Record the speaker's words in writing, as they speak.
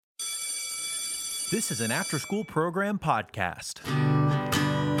This is an after-school program podcast.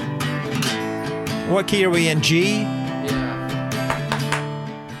 What key are we in, G? Yeah.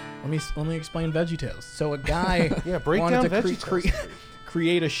 Let me explain VeggieTales. So a guy break wanted down to VeggieTales.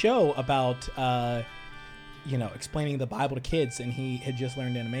 create a show about explaining the Bible to kids, and he had just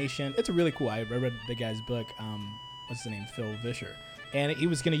learned animation. It's a really cool. I read the guy's book. What's his name? Phil Vischer. And he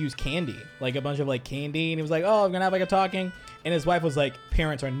was going to use candy, like a bunch of like candy. And he was like, oh, I'm going to have like a talking. And his wife was like,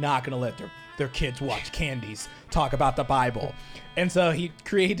 parents are not going to let their kids watch candies talk about the Bible. And so he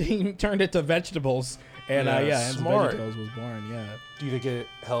turned it to vegetables. And and smart. VeggieTales was born. Yeah. Do you think it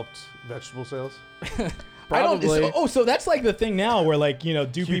helped vegetable sales? Probably. So that's like the thing now where like, do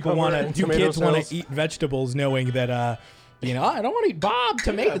people want to, and do tomato kids want sales? to eat vegetables knowing that, I don't want to eat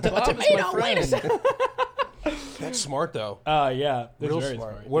tomato. Bob is my Tomato, wait a friend. second. That's smart though. Yeah. that's Real very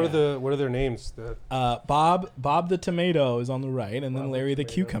smart. What are their names? Bob the tomato is on the right, and then Larry the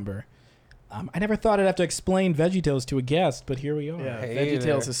cucumber. I never thought I'd have to explain VeggieTales to a guest, but here we are. Yeah, Hey VeggieTales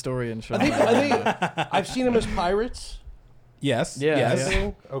there. historian. I think I've seen them as pirates. Yes. Yeah, Yes.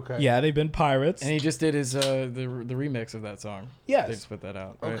 yeah. Okay. Yeah, they've been pirates. And he just did his the remix of that song. Yes. They just put that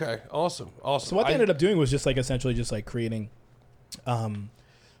out. Right? Okay. Awesome. So what they ended up doing was just like essentially just like creating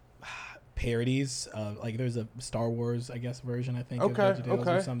parodies. Like there's a Star Wars, I guess, version, I think, Okay, of VeggieTales or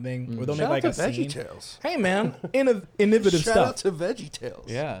okay. something. Where they'll Shout make like out a to scene. VeggieTales. Hey man, innovative Shout stuff. out to VeggieTales.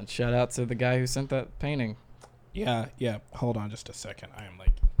 Yeah, and shout out to the guy who sent that painting. Yeah. Hold on just a second. I am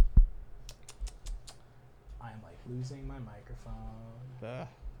like losing my microphone.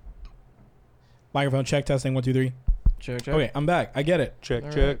 Microphone check, testing 1 2 3. Check. Okay, I'm back. I get it. Check.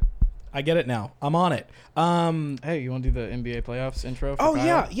 All Check. I get it now. I'm on it. Hey, you want to do the NBA playoffs intro? For Oh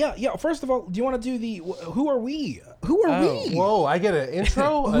Kyle? yeah. First of all, do you want to do the who are we? Who are we? Whoa! I get an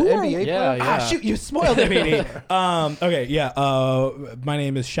intro. An Who are- NBA Yeah, player? yeah. Ah, shoot! You spoiled it, baby. Okay, yeah. My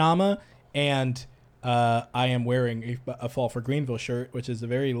name is Shama, and I am wearing a Fall for Greenville shirt, which is a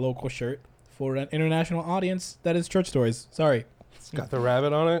very local shirt for an international audience. That is Church Stories. Sorry. It's got the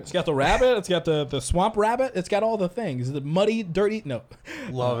rabbit on It's it. got the rabbit. It's got the swamp rabbit. It's got all the things. The muddy, dirty. No.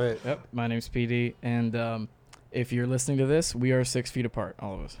 Love it. Yep. My name's PD, and if you're listening to this, we are 6 feet apart,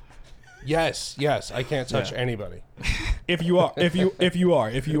 all of us. Yes. I can't touch anybody. If you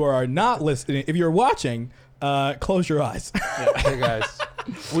are not listening, if you're watching, close your eyes. Hey guys,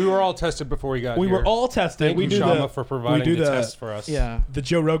 we were all tested before we got We here. were all tested. Thank we you, do Shama, the for providing we do the test for us. Yeah. the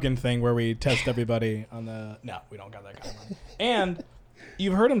Joe Rogan thing where we test everybody on the. No, we don't got that kind of money. And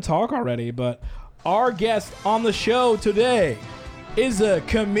you've heard him talk already, but our guest on the show today is a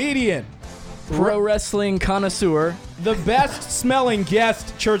comedian, Pro wrestling connoisseur. the best smelling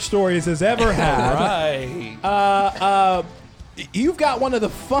guest Church Stories has ever had. Right. You've got one of the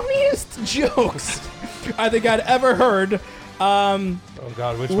funniest jokes I think I'd ever heard. Oh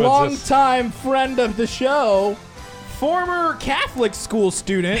God, which one's this? Long-time friend of the show, former Catholic school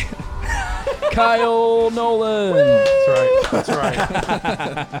student. Kyle Nolan. That's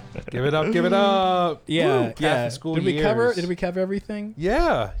right. Give it up. Give it up. Yeah, Woo, Catholic school Did we years. cover? Did we cover everything?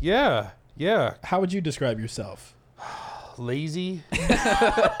 Yeah. How would you describe yourself? Lazy.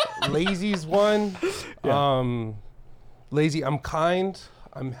 Lazy's one. Lazy. I'm kind.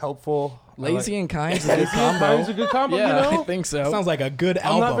 I'm helpful. Lazy and kind's a good Lazy and combo. kind's a good combo. Yeah, You know? I think so. Sounds like a good I'm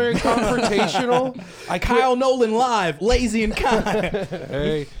album. not very confrontational. Kyle Nolan live, Lazy and Kind,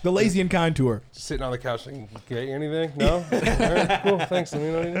 Hey, the Lazy and Kind tour. just sitting on the couch and get you anything? No. All right, cool. Thanks. Let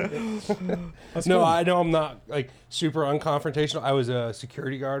me know anything. That's No, cool. I know I'm not like super unconfrontational. I was a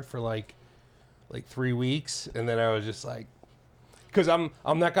security guard for like 3 weeks, and then I was just like, because I'm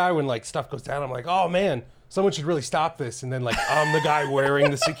that guy when like stuff goes down, I'm like, oh man, someone should really stop this, and then like I'm the guy wearing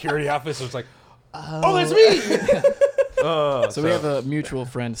the security outfit, so it's like, oh, that's me. So we have a mutual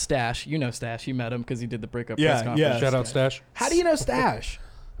friend, Stash. You know Stash. You met him because he did the breakup Yeah, press conference. yeah. Shout out Stash. How do you know Stash?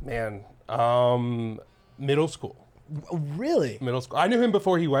 Man, middle school. Really? I knew him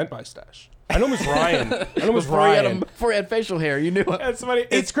before he went by Stash. I know him as Ryan. I know him as Before he had facial hair, you knew him. That's funny.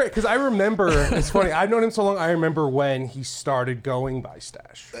 It's great because I remember. It's funny. I've known him so long. I remember when he started going by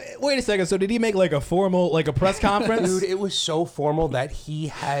Stash. Wait a second. So did he make like a formal, like a press conference? Dude, it was so formal that he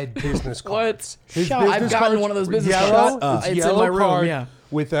had business cards. His Shut up. I've business gotten cards one of those business yellow, cards. It's It's in yellow my room, card yeah.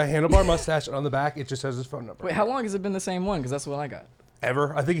 with a handlebar mustache, and on the back it just has his phone number. Wait, how long has it been the same one? Because that's what I got.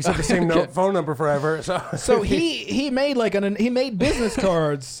 Ever? I think he said the same phone number forever. So he made like he made business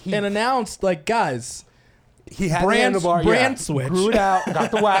cards and announced like, guys, he had brand- the handlebar, brand switch. grew it out,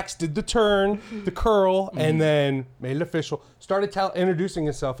 got the wax, did the turn, the curl, and then made it official. Started introducing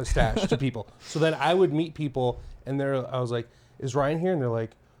himself as Stash to people. So then I would meet people, and I was like, "Is Ryan here?" And they're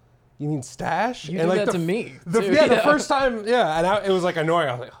like, "You mean Stash?" You and did like that to me, The too. the Yeah. first time, and it was like annoying.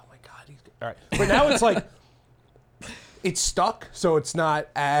 I was like, "Oh my god, All right. But now it's like, it's stuck, so it's not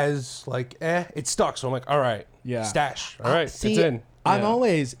as like, it's stuck. So I'm like, all right, Yeah. stash. All right, See, it's in. I'm Yeah.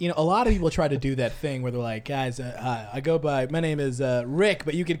 always, a lot of people try to do that thing where they're like, guys, I go by, my name is Rick,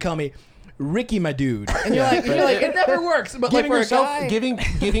 but you can call me Ricky, my dude. And you're like, it never works. But like Giving for yourself, a guy,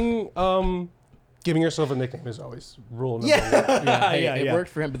 giving yourself a nickname is always rule number one. Yeah, it yeah. worked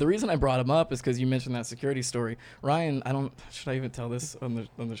for him. But the reason I brought him up is because you mentioned that security story. Ryan, should I even tell this on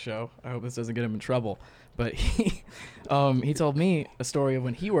the show? I hope this doesn't get him in trouble. But he told me a story of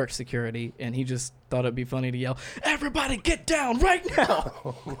when he worked security, and he just thought it'd be funny to yell, "Everybody get down right now!"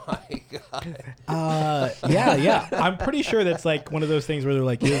 Oh my god. yeah. I'm pretty sure that's like one of those things where they're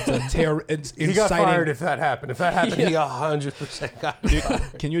like, it's a it's He got inciting. fired if that happened. If that happened, he 100% got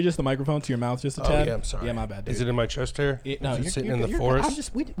fired. Can you adjust the microphone to your mouth just a Oh, tad? yeah, I'm sorry. Yeah, my bad, dude. Is it in my chest hair? No, Is it you're sitting in the you're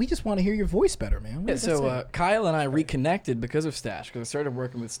forest? we just want to hear your voice better, man. Yeah, so Kyle and I reconnected because of Stash, because I started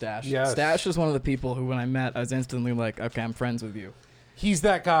working with Stash. Yes. Stash was one of the people who, when I met, I was instantly like, okay, I'm friends with you. He's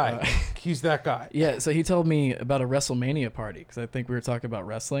that guy. He's that guy. Yeah, so he told me about a WrestleMania party, because I think we were talking about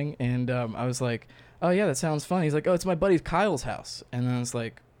wrestling, and I was like, oh yeah, that sounds fun. He's like, oh, it's my buddy Kyle's house. And then I was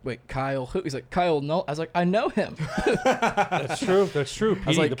like, wait, Kyle who? He's like, Kyle Null. I was like, I know him. That's true. That's true. I was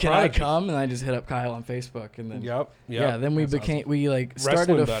Petey, like, the can prodigy. I come? And I just hit up Kyle on Facebook, and then Yep. yeah, then we became we like started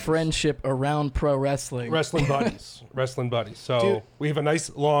Wrestling a buddies. friendship around pro wrestling. Wrestling buddies. Wrestling buddies. So Dude. we have a nice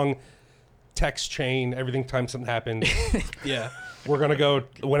long text chain. Every time something happens, yeah. we're gonna go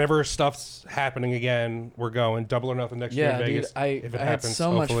whenever stuff's happening again. We're going Double or Nothing next year Yeah, in dude, Vegas. I if it had happens,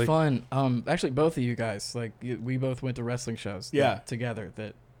 so hopefully. much fun. Actually, both of you guys, like, we both went to wrestling shows. Yeah. Together.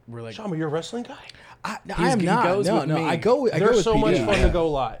 That were like, Shama, you're a wrestling guy. I He's- am he not. goes No, with no. me. I go with They're so PD. much fun to go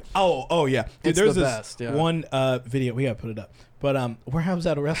live. Oh yeah. Dude, It's there's the this best, yeah. one video. We gotta put it up. But where I was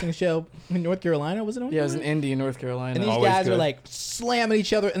at a wrestling show in North Carolina, was it? North yeah, it was in Carolina? Indy, North Carolina. And these Always guys good. were like slamming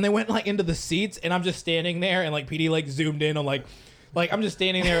each other, and they went like into the seats, and I'm just standing there, and like PD like zoomed in on like I'm just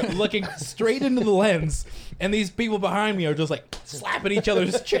standing there looking straight into the lens, and these people behind me are just like slapping each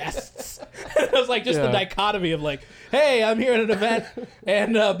other's chests. It was like just the Yeah. dichotomy of like, hey, I'm here at an event,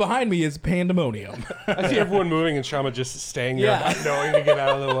 and behind me is pandemonium. I see everyone moving and Shama just staying there, Yeah. not knowing to get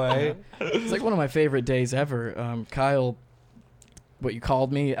out of the way. It's like one of my favorite days ever. Kyle, what you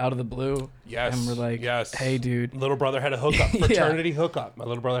called me out of the blue. Yes. And we're like, yes. hey, dude. Little brother had a hookup, Yeah. fraternity hookup. My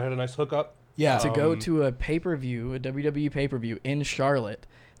little brother had a nice hookup. Yeah. To go to a pay-per-view, a WWE pay-per-view in Charlotte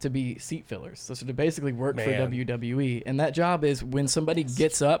to be seat fillers. So to basically work for Man. WWE. And that job is when somebody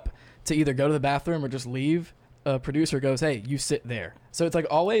gets up to either go to the bathroom or just leave, a producer goes, hey, you sit there. So it's like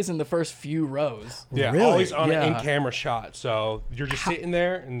always in the first few rows. Yeah, Really? always on Yeah. an in-camera shot. So you're just sitting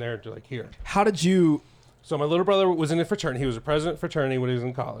there, and they're like, here. How did you? So my little brother was in a fraternity. He was a president of fraternity when he was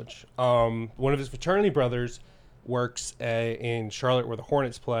in college. One of his fraternity brothers works in Charlotte where the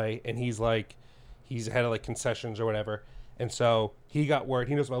Hornets play, and he's head of like concessions or whatever. And so he got word.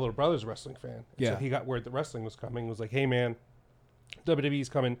 He knows my little brother's a wrestling fan. And Yeah. So he got word that wrestling was coming. Was like, hey man, WWE's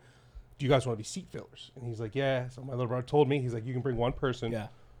coming. Do you guys want to be seat fillers? And he's like, yeah. So my little brother told me, he's like, you can bring one person. Yeah.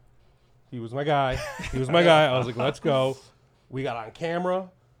 He was my guy. He was my guy. I was like, let's go. We got on camera.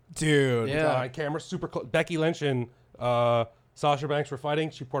 Dude. Yeah. On camera, super close. Becky Lynch and Sasha Banks were fighting.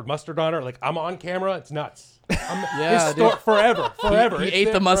 She poured mustard on her. Like, I'm on camera. It's nuts. Yeah, dude. Forever. He It's ate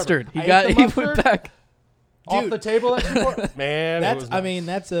there the forever. mustard. I ate the He mustard went back. off Dude. the table. That she poured. Man, it That's. was I nuts. mean,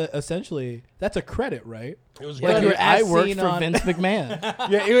 that's essentially that's a credit, right? it was Like great. you're I as worked seen for on- Vince McMahon.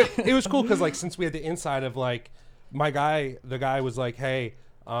 Yeah, it was cool because like since we had the inside of like the guy was like, hey,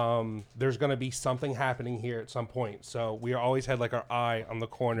 there's gonna be something happening here at some point. So we always had like our eye on the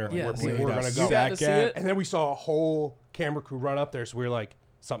corner Yeah, where so people were gonna you go. got to see it? And then we saw a whole camera crew run up there. So we were like,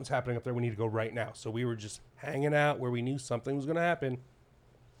 something's happening up there. We need to go right now. So we were just hanging out where we knew something was going to happen.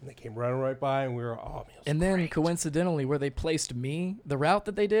 And they came running right by, and we were, oh, man. it was And then great. coincidentally, where they placed me, the route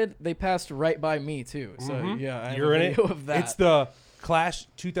that they did, they passed right by me too. So yeah, I have You're a in it. video of that. It's the Clash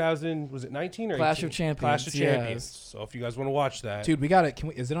 2000, was it 19 or Clash 18? of Champions, Clash of yes. Champions. So if you guys want to watch that, Dude, we got it.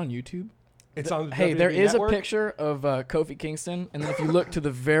 Is it on YouTube? it's on the Hey, WWE there is Network. a picture of Kofi Kingston, and then if you look to the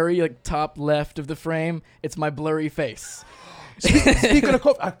very like top left of the frame, it's my blurry face. Speaking of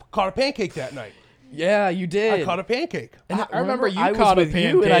Kofi, I caught a pancake that night. Yeah, you did. I caught a pancake. And I remember you I caught a was with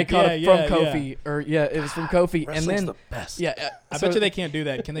you, and I pancake. caught Yeah, it yeah, from Kofi, or it was from Kofi, and Wrestling's then the best. yeah, I so- bet you they can't do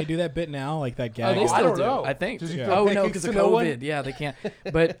that. Can they do that bit now? Like that Oh, gag? they I still don't do. know. I think. Does he Yeah. throw Oh no, pancakes because to of no COVID. one? Yeah, they can't.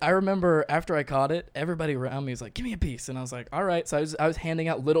 But I remember after I caught it, everybody around me was like, "Give me a piece," and I was like, "All right." So I was handing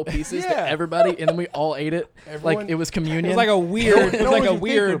out little pieces Yeah. to everybody, and then we all ate it. Everyone- Like it was communion. It was like a weird. It was No like one a should think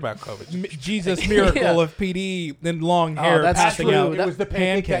weird about COVID. Jesus miracle Yeah. of PD and long hair that's passing true. out. It was the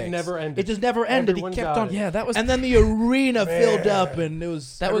pancake that pancakes. never ended. It just never ended. Everyone Everyone kept got on. it. Yeah, that was And then the arena filled up, and it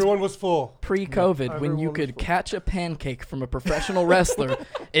was. that was Everyone was full. pre-COVID when you Everyone could was- catch a pancake from a professional wrestler.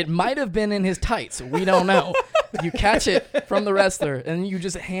 It might have been in his tights. We don't know. You catch it from the wrestler, and you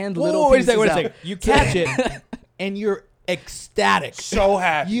just hand little wait a pieces second. Wait a out. second. You catch it, and you're ecstatic. So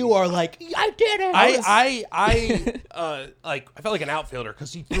happy. You are like, I did it. I felt like an outfielder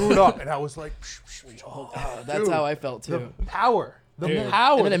because he threw it up, and I was like, That's Dude, how I felt too. the power, the Dude.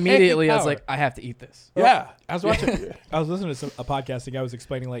 power. And then the immediately I hectic was power. like, I have to eat this. yeah. I was watching. I was listening to a podcast. The guy was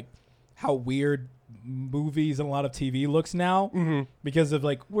explaining like how weird movies and a lot of TV looks now because of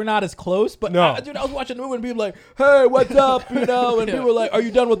like we're not as close. But No. dude, I was watching the movie and people like, "Hey, what's up?" You know, and Yeah. people were like, "Are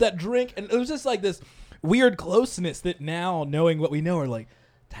you done with that drink?" And it was just like this weird closeness that now, knowing what we know, are like,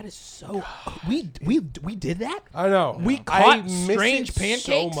 that is so. We did that. I know. We I caught miss strange it pancakes?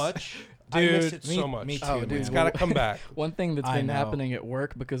 so much. I miss Dude, it me- so much. me too, Oh, dude, It's man. got to come back. One thing that's I been know. happening at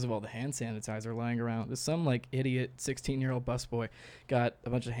work because of all the hand sanitizer lying around, there's some like idiot 16-year-old busboy got a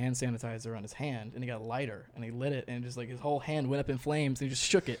bunch of hand sanitizer on his hand, and he got a lighter, and he lit it, and just like his whole hand went up in flames, and he just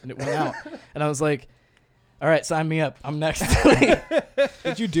shook it, and it went out. And I was like, all right, sign me up. I'm next.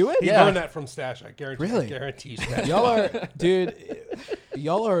 Did you do it? He Yeah. learned that from Stash. I guarantee. Really? I guarantee Stash. Y'all are, dude.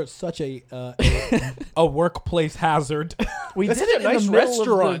 Y'all are such a workplace hazard. We That's did such it a in nice the middle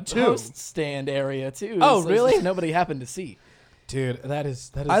restaurant, of the too. host stand area too. Oh, So it's really? just nobody happened to see. Dude, that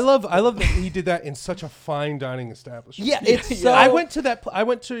is. I love that he did that in such a fine dining establishment. Yeah, it's so. I went to that. I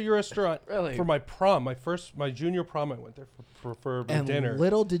went to your restaurant Really? for my prom, my junior prom. I went there for and dinner.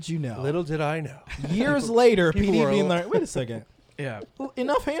 little did you know. Little did I know. Years later, people PD were being a- like, "Wait a second, Yeah.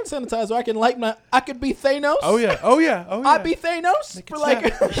 enough hand sanitizer. I can light my. I could be Thanos. Oh yeah. Oh yeah. Oh yeah. I'd be Thanos Make for it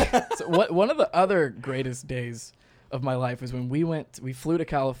like. So one of the other greatest days of my life was when we flew to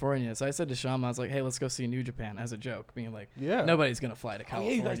California. So I said to Shama, I was like, hey, let's go see New Japan as a joke, being like, Yeah. nobody's going to fly to Oh, yeah,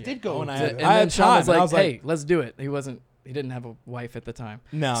 California. you guys did go. Oh, and and So- I- and had then Shama was time, and I like, was like- hey, let's do it. He didn't have a wife at the time.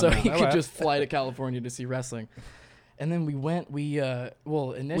 No, So no. he Oh, could yeah. just fly to California to see wrestling. And then we went,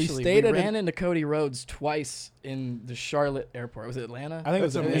 initially stayed we at ran into Cody Rhodes twice in the Charlotte airport. Was it Atlanta? I think it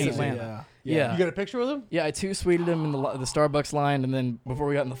was That's amazing. Atlanta. Yeah. Yeah. You got a picture with him? Yeah, I two-sweeted him in the Starbucks line, and then before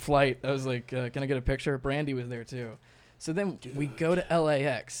we got in the flight, I was like, can I get a picture? Brandy was there, too. So then we go to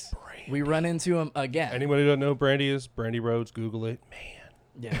LAX. We run into him again. Anybody who don't know who Brandy is? Brandy Rhodes. Google it. Man,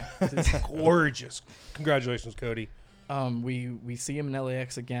 Yeah. gorgeous. Congratulations, Cody. We see him in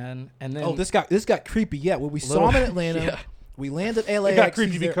LAX again, and then Oh, this got creepy. Yeah, when we saw him in Atlanta, Yeah. we landed at LAX. It got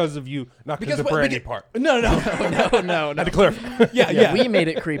creepy he's there- because of you, not because of we- Brandy we- part. No, no. no. Had to clarify. yeah. We made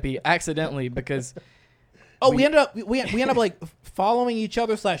it creepy accidentally because we ended up we ended up like following each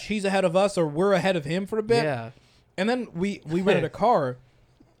other / he's ahead of us or we're ahead of him for a bit. yeah, And then we rented a car,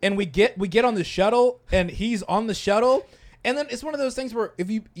 and we get on the shuttle, and he's on the shuttle, and then it's one of those things where if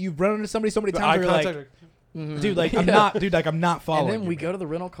you run into somebody so many The times, eye where you're like, contact. dude, like I'm Yeah. not and following. then we you, go to the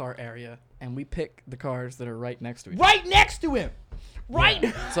rental car area and we pick the cars that are right next to each right next to him,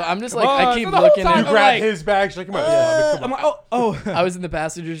 right. So I'm just Come like, I on, keep for the whole looking. time You And I'm grab like, his bag. She's like, come on. Come I'm on. like, oh. I was in the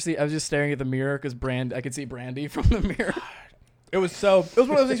passenger seat. I was just staring at the mirror because I could see Brandy from the mirror. It was one of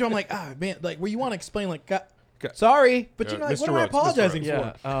those things where I'm like, man, like where you want to explain, like, Okay. sorry, but Yeah, you know, like, Mr. what am I Rhodes, Mr. apologizing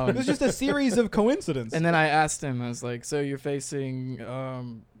Yeah. for? It was just a series of coincidences. And then I asked him, I was like, so you're facing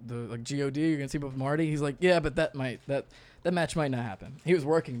the like GOD, you're gonna team up with Marty? He's like, yeah, but that match might not happen. He was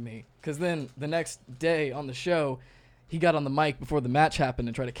working me because then the next day on the show, he got on the mic before the match happened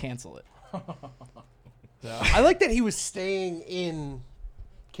and tried to cancel it. I like that he was staying in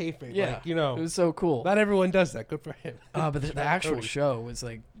kayfabe. Yeah, Like, you know, it was so cool. not everyone does that. Good for him. But the actual Cody. show was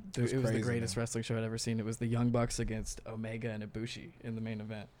like it was the crazy, greatest man. wrestling show I'd ever seen. It was the Young Bucks against Omega and Ibushi in the main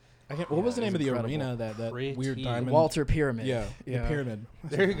event. What was the it name was of the incredible. arena? That Pretty weird neat. diamond. Walter Pyramid. Yeah, the pyramid.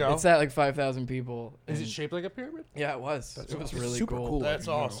 There you go. It's at like 5,000 people. Is it and- shaped like a pyramid? Yeah, it was. It was awesome. really Super cool. That's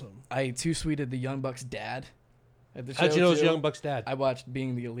you know. awesome. I two-sweeted the Young Bucks' dad at the show. How'd you know it was too. Young Buck's dad? I watched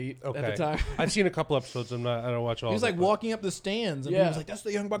Being the Elite at Okay. the time. I've seen a couple episodes. I don't watch all. He was of like it, but- walking up the stands, and he Yeah. was like, "That's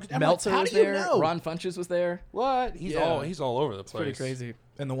the Young Bucks." I'm like, Meltzer how was do you there. know? Ron Funches was there. What? He's Yeah. all over the It's place. pretty crazy.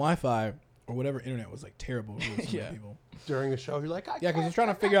 And the Wi-Fi or whatever internet was like terrible. For some Yeah. people. During the show, you're like, Yeah, because he's trying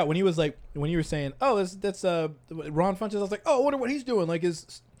to figure out when you were saying, "Oh, that's Ron Funches." I was like, "Oh, I wonder what he's doing, like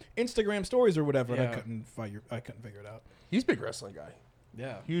his Instagram stories or whatever." And Yeah. I couldn't figure it out. he's a big wrestling guy.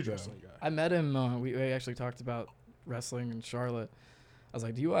 Yeah. Huge wrestling guy. I met him. We actually talked about wrestling in Charlotte. I was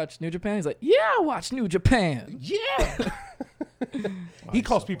like, "Do you watch New Japan?" He's like, "Yeah, I watch New Japan." Yeah. He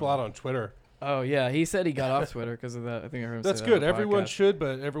calls people out on Twitter. Oh yeah, he said he got off Twitter because of that. I think I heard him That's say good. that on a Everyone podcast. should,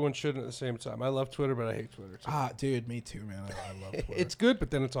 but everyone shouldn't at the same time. I love Twitter, but I hate Twitter too. Ah, dude, me too, man. I love Twitter. It's good,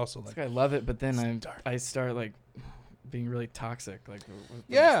 but then it's also It's like like I love it, but then I start like being really toxic, like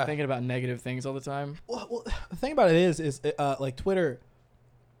Yeah. thinking about negative things all the time. Well, the thing about it is like Twitter.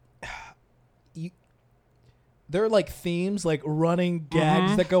 There are like themes, like running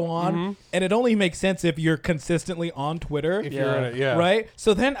gags that go on, and it only makes sense if you're consistently on Twitter. If you're in it, yeah. Right?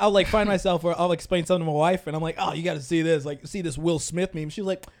 So then I'll like find myself where I'll explain something to my wife, and I'm like, oh, you got to see this. Like, see this Will Smith meme. She's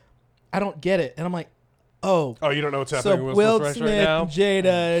like, I don't get it. And I'm like, oh. Oh, you don't know what's happening So with Will Smith Smith, right now?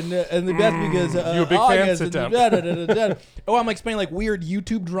 Jada, and the best because You a big fan? August Sit and down. Oh, I'm explaining like weird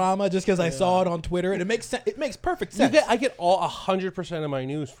YouTube drama just because I saw it on Twitter, and it makes sense. It makes perfect sense. I get all 100% of my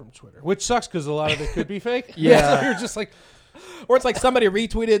news from Twitter, which sucks because a lot of it could be fake. Yeah. So you're just like, Or it's like somebody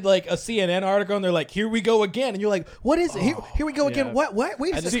retweeted like a CNN article, and they're like, "Here we go again," and you're like, "What is it? Here we go again. yeah. What?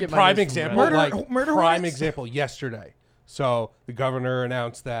 Wait a I second." just see, get my prime news from example, Reddit. Murder prime hornets? example yesterday. So the governor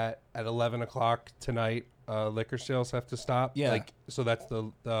announced that at 11 o'clock tonight, liquor sales have to stop. Yeah. Like, so that's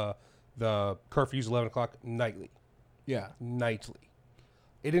the curfew's 11 o'clock nightly. Yeah. Nightly.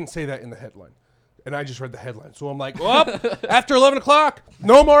 It didn't say that in the headline. And I just read the headline. So I'm like, well, after 11 o'clock,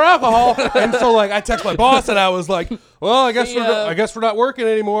 no more alcohol. And so like I text my boss and I was like, well, I guess we're not working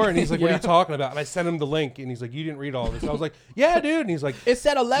anymore. And he's like, what are you talking about? And I sent him the link and he's like, you didn't read all this. I was like, yeah, dude. And he's like, It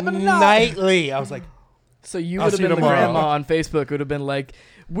said 11 to 9. nightly. I was like, So you I'll would have see you been the tomorrow. grandma on Facebook would have been like,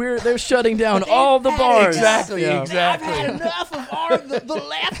 they're shutting down all the bars. exactly, Yeah. exactly. I've had enough of the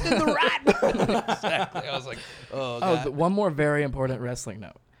left and the right. Exactly. I was like, oh, Oh, God. but one more very important wrestling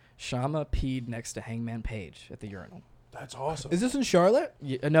note. Shama peed next to Hangman Page at the urinal. That's awesome. Is this in Charlotte?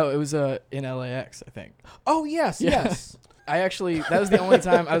 Yeah, no, it was in LAX, I think. Oh yes, Yeah. yes. I actually, that was the only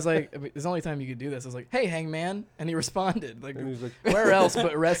time I was like, it's the only time you could do this. I was like, hey, Hangman. And he responded. Like, And he's like, where else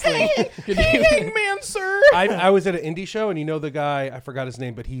but wrestling could you? Hangman, sir. I was at an indie show, and you know the guy, I forgot his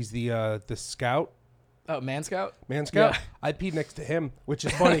name, but he's the scout, Oh, Man Scout? man scout. Yeah. I peed next to him, which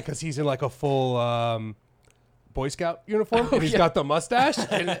is funny because he's in like a full Boy Scout uniform, and he's got the mustache,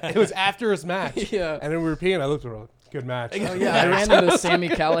 and it was after his match. Yeah. And then we were peeing, I looked at him, good match. Oh, yeah. I ran into Sammy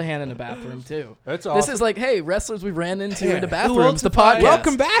Callahan in the bathroom, too. That's This awesome. is like, hey, wrestlers we ran into Yeah. in the Who bathrooms, else the is I- podcast.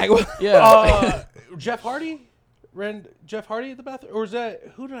 Welcome back. Yeah. Jeff Hardy? Ran Jeff Hardy at the bathroom? Or was that,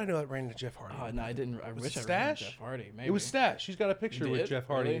 who did I know that ran into Jeff Hardy? Oh, no, I didn't. I wish it I ran Stash? into Jeff Hardy. Maybe. It was Stash. She's got a picture You with did? Jeff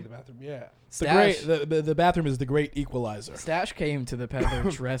Hardy Really? in the bathroom. Yeah. The Stash. great the bathroom is the great equalizer. Stash came to the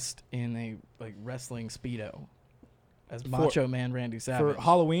peddler dressed in a like wrestling Speedo as Macho Man Randy Savage. For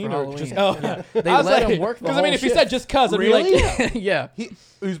Halloween For or Halloween. just Yeah. They I was let like, him work the because I mean whole if he shift. said just cuz I'd be Really? like yeah. He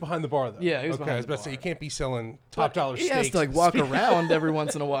was behind the bar, though. Yeah, he was okay, behind I was the about to say, bar. you can't be selling top dollar He steaks. has to like walk around every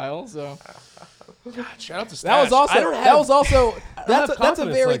once in a while. So Shout out to Stash. that was also I don't that have- was also have that's a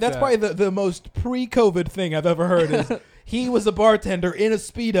confidence very like that's that. probably the most pre-COVID thing I've ever heard is he was a bartender in a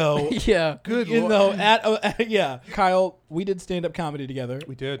Speedo. yeah, Good You lord. know, yeah. Kyle, we did stand-up comedy together.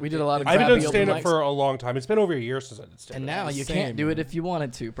 We did. we did a lot of. I haven't crappy done open stand up mics. for a long time. It's been over a year since I did stand up. And now you Same, can't do man. it if you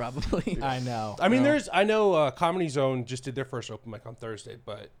wanted to, probably. I know. I mean, I know Comedy Zone just did their first open mic on Thursday,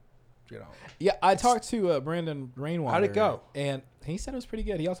 but, you know. Yeah, I talked to Brandon Rainwater. How'd it go? And he said it was pretty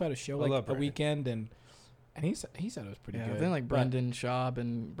good. He also had a show love like a Brandon. weekend, and he said it was pretty Yeah, good. then like But Brendan Schaub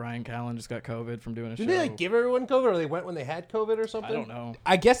and Brian Callen just got COVID from doing a Did show. they like give everyone COVID, or they went when they had COVID or something? I don't know.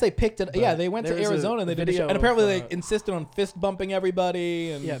 I guess they picked it. Yeah, they went to there was a Arizona and they did a video show. And apparently of, they insisted on fist bumping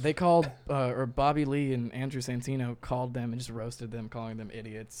everybody. And Yeah, they called, or Bobby Lee and Andrew Santino called them and just roasted them, calling them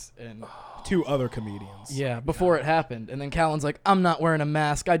idiots. And two other comedians. yeah, before it happened. And then Callen's like, I'm not wearing a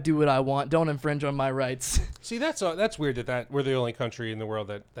mask. I do what I want. Don't infringe on my rights. See, that's weird that we're the only country in the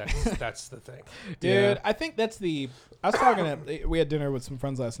world that's the thing. Dude, Yeah. I think that's the. I was talking to. We had dinner with some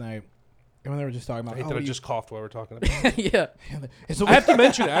friends last night, and they were just talking about. I hate oh, that I you- just coughed while we're talking about it. yeah. It's a- I have to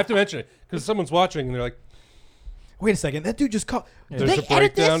mention it because someone's watching and they're like, Wait a second, that dude just called. there's a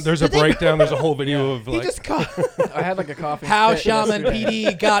breakdown. There's a breakdown. There's a whole video of He like, just called. I had like a coffee. How fit Shaman yesterday.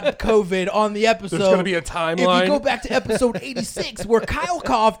 PD got COVID on the episode. there's going to be a If timeline. you go back to episode 86, where Kyle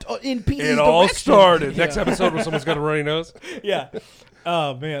coughed in PD's It all direction. started. Next episode when someone's got a runny nose. Yeah.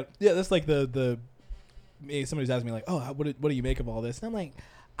 Oh man. Yeah, that's like the. Somebody's asking me like, oh, what do you make of all this? And I'm like,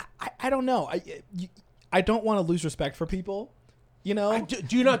 I don't know. I don't want to lose respect for people. You know.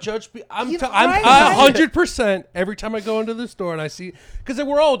 Do you not judge? I'm You- I'm right? 100% every time I go into the store and I see, because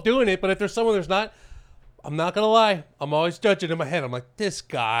we're all doing it. But if there's someone there's not, I'm not gonna lie. I'm always judging in my head. I'm like, this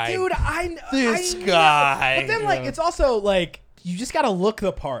guy, Dude, this I know. guy. But then, like, it's also like you just gotta look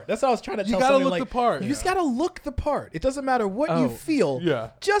the part. That's what I was trying to tell. gotta somebody, look like, the part, You yeah. just gotta look the part. It doesn't matter what you Oh, feel.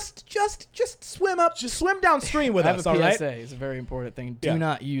 yeah. Just swim up. Just swim downstream with I have us. a All right. PSA. It's a very important thing. Do Yeah.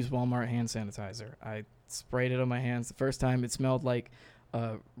 not use Walmart hand sanitizer. I sprayed it on my hands the first time. It smelled like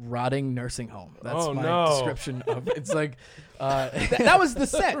rotting nursing home. That's Oh, my no. description of it. It's like, That was the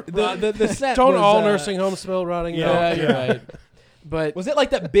set. The set. Don't was, all nursing homes smell rotting? yeah, milk? you're right. But Was it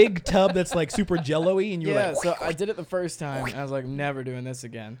like that big tub that's like super jello-y and you're yeah, like, so I did it the first time. And I was like, never doing this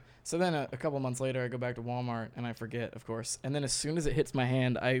again. So then a couple months later, I go back to Walmart and I forget, of course. And then as soon as it hits my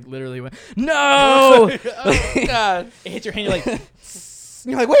hand, I literally went, no! Oh, God. it hits your hand, you're like,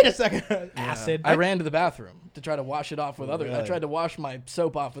 you're like, wait a second, acid. I ran to the bathroom to try to wash it off with other. I Really? tried to wash my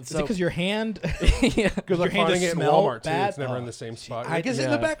soap off with Is it soap. because your hand? yeah. Because Your I'm hand finding just it in smell Walmart, too. bad? It's never in Oh, the same gee, spot. I- Like, is it in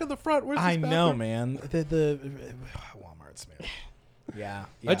yeah. the back of the front? Where's I this know, bathroom? man. The Walmart's, man. Yeah.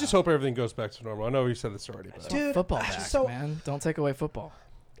 I just hope everything goes back to normal. I know you said this already, but Dude, Football I back, just- so- man. Don't take away football.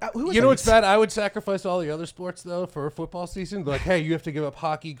 who was you know that? what's bad? I would sacrifice all the other sports though for football season. Like, hey, you have to give up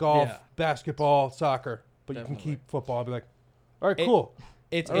hockey, golf, Yeah. basketball, soccer, but you Definitely. can keep football. I'd be like, all right, It- cool.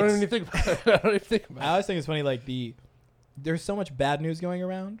 It's, I don't it's even think about it. I don't even think I about it. always think it's funny, like there's so much bad news going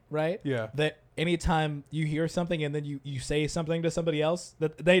around, right? Yeah. That anytime you hear something and then you say something to somebody else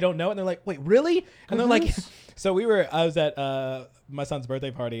that they don't know and they're like, wait, really? And they're like, so I was at my son's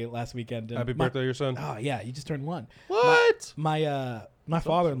birthday party last weekend. And Happy my- birthday, your son. Oh yeah, he just turned 1. What? My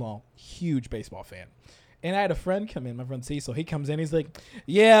father-in-law, huge baseball fan. And I had a friend come in, my friend Cecil. He comes in, he's like,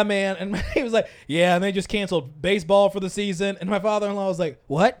 yeah, man. And he was like, yeah, and they just canceled baseball for the season. And my father-in-law was like,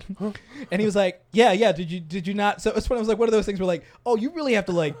 what? And he was like, yeah, did you not? So it's when I was like, one of those things where like, oh, you really have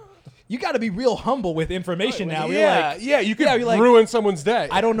to like, you got to be real humble with information now. You're yeah, like, yeah, you could you're like, ruin someone's day.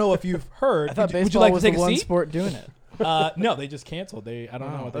 I don't know if you've heard. I thought would you baseball like to was take the a one seat? sport doing it. No, they just canceled. I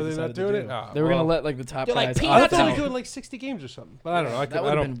don't know what they Are they decided not doing to it? do. Oh, They were well, gonna let like the top They're like guys. peanuts I opt thought they were out. doing like 60 games or something, but I don't know. That I would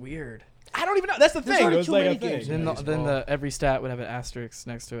have don't. been weird. I don't even know. That's the There's thing. It already was too like many a thing. games. Then every stat would have an asterisk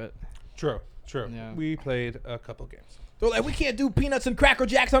next to it. True. Yeah. We played a couple games. They're like, we can't do peanuts and Cracker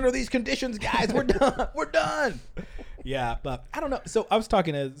Jacks under these conditions, guys. We're done. We're done. Yeah, but I don't know. So I was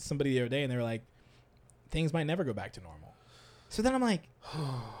talking to somebody the other day, and they were like, things might never go back to normal. So then I'm like,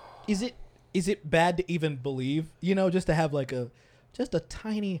 is it bad to even believe? You know, just to have like just a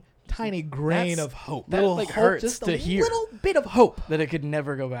tiny grain That's- of hope. that, Little like, hope, hurts just to a hear. little bit of hope. That it could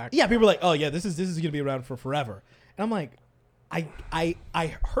never go back. Yeah, people are like, oh yeah, this is gonna be around for forever. And I'm like,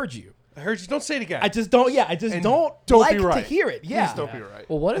 I heard you. I heard you. Don't say it again. I just don't. Yeah, I just And don't don't like be right. to hear it. Yeah, Please don't be right.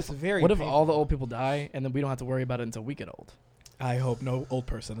 Well, what That's if very what if painful. all the old people die and then we don't have to worry about it until we get old? I hope no old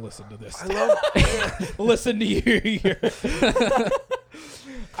person listened to this. I love. Listen to you here.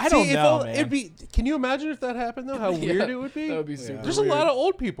 I don't know, man. It'd be. Can you imagine if that happened though? How weird it would be. That would be super. There's a lot of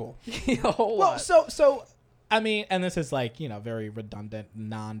old people. a whole Well, lot. so I mean, and this is like, very redundant,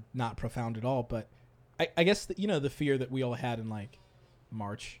 not profound at all, but I guess the fear that we all had in like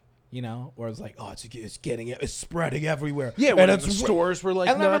March, where it's like, oh, it's spreading everywhere. Yeah, and when it's the stores were like.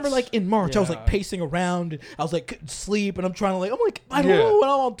 And I remember nuts. like in March, I was like Yeah. pacing around. I was like couldn't sleep, and I'm trying to I don't Yeah. know when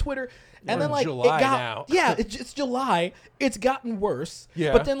I'm on Twitter. And We're then in like July it got now. yeah, it's July. It's gotten worse.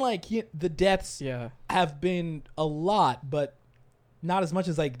 Yeah. But then like the deaths Yeah. have been a lot, but not as much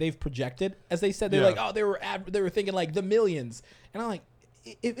as like they've projected. As they said, they're Yeah. like, oh, they were thinking like the millions, and I'm like,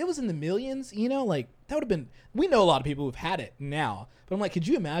 if it was in the millions, like that would have been. We know a lot of people who've had it now, but I'm like, could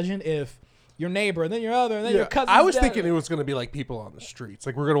you imagine if your neighbor and then your other and then your cousin? I was thinking it was going to be like people on the streets.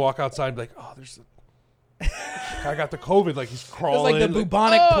 Like we're going to walk outside and be like, oh, there's. I got the COVID. Like he's It was crawling. like the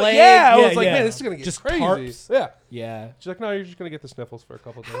bubonic oh, plague. Yeah, I was like, man, this is going to get just crazy. tarps. Yeah. Yeah. She's like, no, you're just going to get the sniffles for a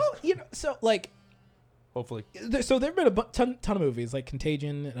couple days. How so like. Hopefully. So there've been a ton of movies like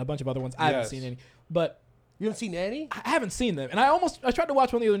Contagion and a bunch of other ones. I haven't Yes. seen any, but You haven't seen any? I haven't seen them. And I tried to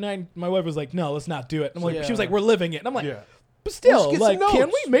watch one the other night. And my wife was like, "No, let's not do it." And I'm like, Yeah. she was like, "We're living it." And I'm like, Yeah. "But still, Let's get some like, can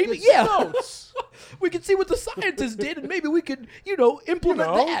notes. we maybe? Get some Yeah, notes. we could see what the scientists did, and maybe we could, implement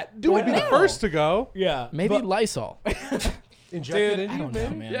that. Do We'll it be now. the first to go. Yeah, Maybe but Lysol. Inject it in I you, don't know,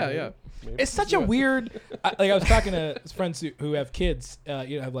 maybe? man. yeah. It's such a weird. I was talking to friends who have kids.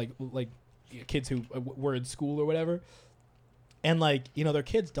 Have like kids who were in school or whatever, and their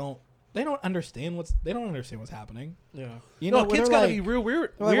kids don't understand what's happening. Yeah. Where kids they're gotta like- be real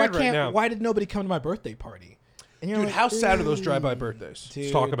weird, they're like, weird why right now. Why did nobody come to my birthday party? And you're Dude, like, how sad are those "Ooh." drive-by birthdays? Dude.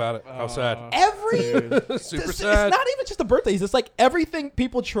 Let's talk about it. How sad. Every Super it's sad. not even just the birthdays. It's like everything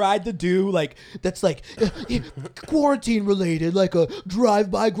people tried to do, that's like quarantine related, like a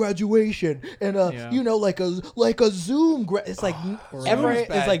drive-by graduation, and like a Zoom. It's like Zoom's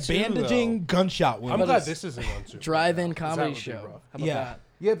bad it's too, bandaging gunshot wounds. I'm glad this isn't on Zoom. Drive-in That comedy would be show. rough. How about Yeah. that?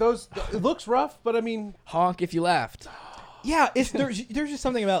 Yeah, it looks rough, but I mean, Honk if you laughed. Yeah, there's just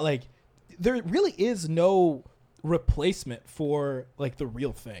something about like there really is no replacement for like the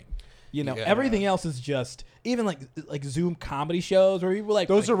real thing. Yeah. Everything else is just even like Zoom comedy shows where people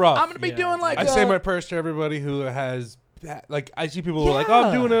Those are rough. I'm gonna be Yeah. doing like I say my prayers to everybody who has that. Like I see people who are like, "Oh,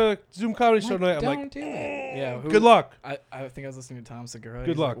 I'm doing a Zoom comedy show tonight." I'm don't like, do it. Yeah. "Good luck." I think I was listening to Tom Segura. Good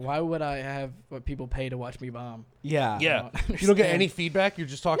He's like, luck. why would I have what people pay to watch me bomb? Yeah. Yeah, I don't you don't get understand. any feedback. You're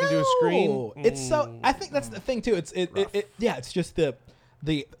just talking to a screen. It's so. I think that's the thing too. It's just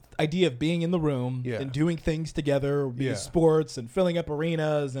the idea of being in the room Yeah. and doing things together, being Yeah. sports and filling up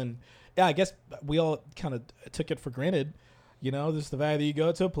arenas, and I guess we all kind of took it for granted. You know, this is the value that you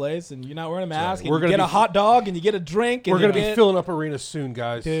go to a place and you're not wearing a mask. We're And you gonna get a be- hot dog and you get a drink. And We're gonna you be get, filling up arenas soon,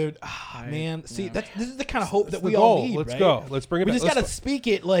 guys. dude. Man, see, this is the kind of hope that That's we the all goal. need. Let's right? go. Let's bring it We back. just Let's gotta fi- speak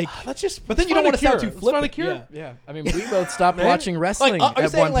it like. Let's just. But then you don't want to sound too Let's find a flippant. cure. Yeah. Yeah. I mean, we both stopped Man. watching wrestling are you at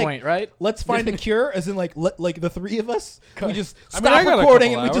saying, one like, point, right? Let's find a cure, as in like the three of us. We just I stop mean, I got a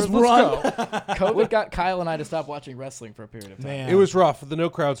recording and couple we just hours. run. Let's go. COVID got Kyle and I to stop watching wrestling for a period of time. Man, It was rough. The no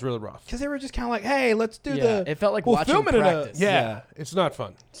crowd's really rough. because they were just kind of like, hey, let's do Yeah, the. it felt like we'll watching film it in a- practice. Yeah. It's not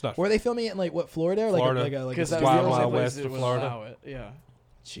fun. It's not. Were they filming it in like what, Florida? Or Florida. Like a Because a that Wild, was the Wild only West place of that would Florida. allow it. Yeah.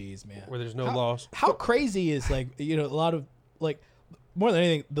 Jeez, man. Where there's no how, laws. How crazy is like a lot of like more than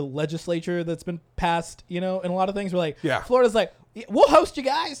anything the legislature that's been passed. And a lot of things were like, Yeah. Florida's like, "Yeah, we'll host you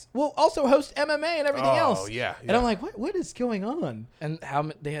guys. We'll also host MMA and everything Oh, else. yeah, And I'm like, what is going on? And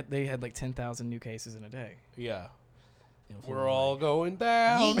they had like 10,000 new cases in a day. Yeah. We're all going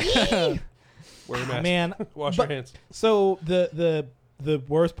down. Wear a mask. Man, Wash but- your hands. So the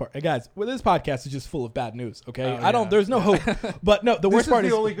worst part, guys. Well, this podcast is just full of bad news. Okay, Oh, I don't. yeah. There's no hope. But no, the This worst part is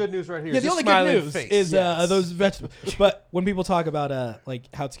is the only good news right here. yeah. is The a only good smiling news face. is Yes. those vegetables. But when people talk about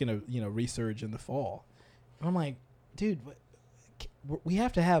like how it's gonna resurge in the fall, I'm like, dude, we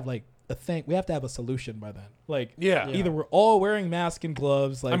have to have like a thing. We have to have a solution by then. Like, Yeah. either we're all wearing masks and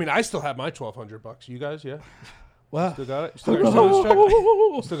gloves. Like, I mean, I still have my $1,200. You guys, yeah, well, still got it. Still got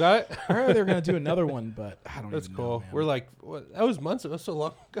it. Still got it. I heard they're gonna do another one, but I don't. That's even cool. Know, man. We're like, what? That was months ago. So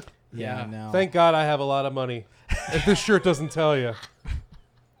long ago. yeah, Yeah. no. Thank God I have a lot of money. If this shirt doesn't tell you,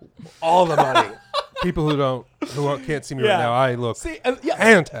 all the money. People who can't see me Yeah. right now, I look See,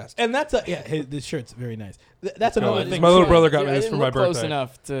 fantastic. and that's this shirt's very nice. That's No, another it's thing. my little too. brother got Dude, me I this didn't for my look close birthday.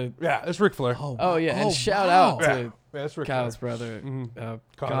 enough to. Yeah, it's Ric Flair. Oh yeah, and shout wow. out to Yeah, that's Ric Kyle's Flair. brother, Mhm.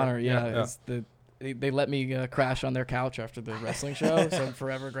 Connor. Yeah, Yeah. it's they let me crash on their couch after the wrestling show, so I'm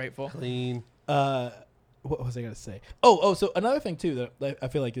forever grateful. Clean. What was I gonna say? Oh, so another thing too that I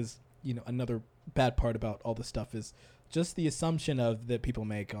feel like is another bad part about all this stuff is just the assumption of that people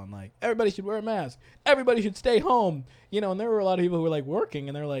make on like everybody should wear a mask, everybody should stay home, and there were a lot of people who were like working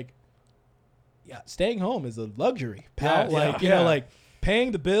and they're like, yeah, staying home is a luxury, pal. Yeah, like yeah. like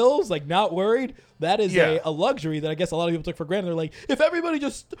paying the bills, like not worried. That is Yeah. a luxury that I guess a lot of people took for granted. They're like, if everybody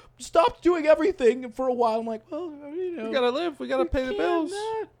just stopped doing everything for a while, I'm like, well, We gotta live. We gotta pay the bills.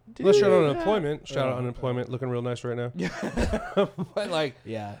 do Unless you're on that. unemployment. Shout out Oh. unemployment. Looking real nice right now. But like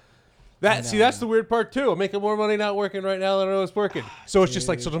Yeah. that. See, that's the weird part too. I'm making more money not working right now than I was working. So it's just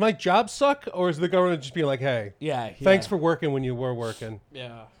like, so does my job suck, or is the government just being like, hey, Yeah. thanks for working when you were working?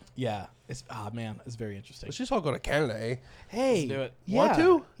 Yeah, Yeah. It's man, it's very interesting. Let's just all go to Canada, eh? Hey, do it. Yeah, Want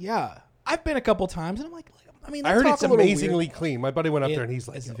to? Yeah. I've been a couple times and I'm like, I mean, I they heard talk it's a little amazingly weird. clean. My buddy went up It there and he's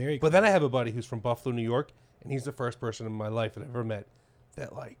like, is very but then I have a buddy who's from Buffalo, New York, and he's the first person in my life that I've ever met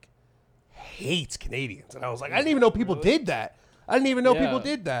that like hates Canadians. And I was like, I didn't even know people did that. I didn't even know Yeah. people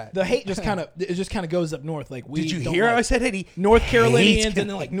did that. The hate just kind of goes up north. Like we Did you don't hear? like I said, hey, North hates Carolinians, and then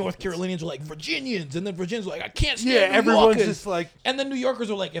Canadians. like North Carolinians are like Virginians, and then Virginians are like I can't stand Yeah, New everyone's Yorkers. just like, And then New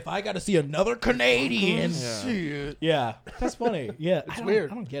Yorkers are like, if I got to see another Canadian, yeah, that's funny. Yeah, it's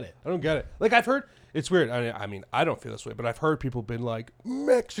weird. I don't get it. I don't get it. Like I've heard, it's weird. I mean, I don't feel this way, but I've heard people been like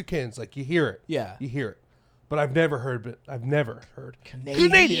Mexicans. Like you hear it. Yeah. You hear it. But I've never heard Canadians.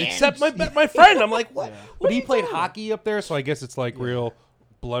 Canadian, except my friend. I'm like, what? Yeah. But he played hockey up there, so I guess it's like real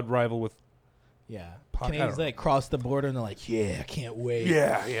blood rival with. Yeah, I Canadians don't like cross the border and they're like, yeah, I can't wait.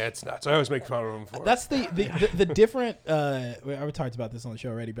 Yeah, it's nuts. I always make fun of him for it. That's the different. I talked about this on the show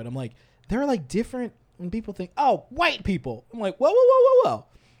already, but I'm like, there are like different when people think, oh, white people. I'm like, whoa.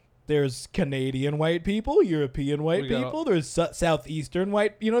 There's Canadian white people, European white We got people. There's Southeastern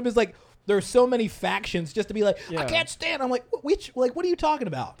white. It's like there's so many factions just to be like, I Yeah. can't stand. I'm like, which? Like, what are you talking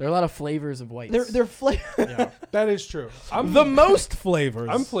about? there are a lot of flavors of whites. They're flavor. yeah. That is true. I'm the most flavors.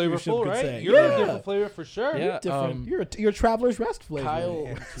 I'm you flavorful, could right? say. You're Yeah. a different flavor for sure. Yeah. Different. You're a traveler's rest flavor. Kyle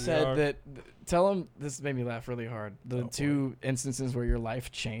Yeah. said that. Tell him this made me laugh really hard. The two instances where your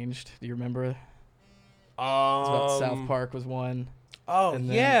life changed. Do you remember? It's about South Park was one. Oh And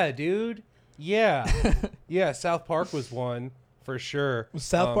then- yeah, dude. Yeah, yeah. South Park was one for sure.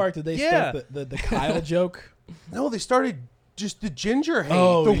 South Park. Did they yeah. start the Kyle joke? No, they started just the ginger hate.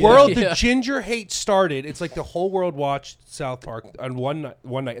 Oh, the yeah. world, the Yeah. ginger hate started. It's like the whole world watched South Park on one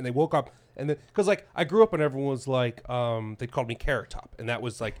night, and they woke up And then, because like I grew up and everyone was like, they called me Carrot Top, and that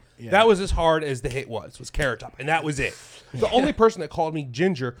was like that was as hard as the hit was Carrot Top, and that was it. The only person that called me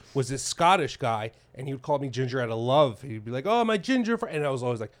Ginger was this Scottish guy, and he would call me Ginger out of love. He'd be like, "Oh, my Ginger," and I was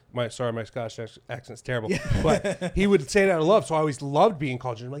always like, my Scottish accent's terrible," but he would say it out of love. So I always loved being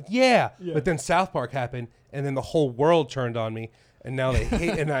called Ginger. I'm like, yeah. But then South Park happened, and then the whole world turned on me, and now they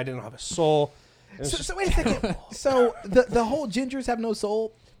hate, and I didn't have a soul. So wait a second. So the whole gingers have no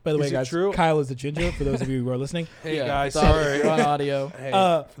soul. By the way, Is it guys, true? Kyle is a ginger. For those of you who are listening, Hey guys, sorry. sorry. You're on audio. Hey,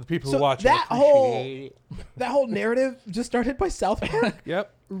 Uh, for the people so who watch that it, whole that whole narrative just started by South Park.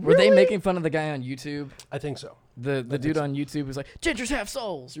 Yep, Were they making fun of the guy on YouTube? I think so. The dude on YouTube was like, "Gingers have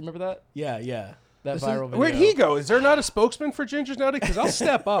souls." You remember that? Yeah. That This viral is- video. Where'd he go? Is there not a spokesman for gingers nowadays? Because I'll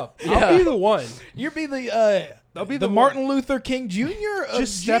step up. Yeah. I'll be the one. You'll be the I'll be the the Martin Luther King Jr. of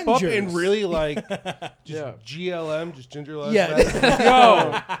Just step up gingers. and really like, just Yeah. GLM, just ginger lives Yeah. matter.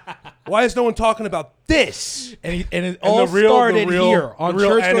 Yo, why is no one talking about this? and it And all started here on the real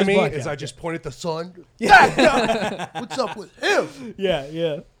Church Stories enemy Podcast. is I just point at the sun. Yeah. What's up with him?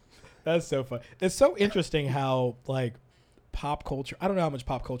 Yeah. That's so fun. It's so interesting how like pop culture. I don't know how much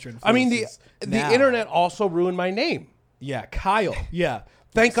pop culture influences. I mean, the now. internet also ruined my name. Yeah, Kyle. Yeah.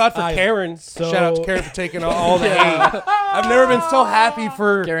 Thank God for I- Karen. so- Shout out to Karen for taking all the hate. I've never been so happy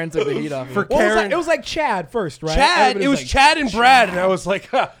for Karen took the heat off. For For Well, Karen. it was like Chad first, right? Chad. Everybody It was like, Chad and Brad, and I was like,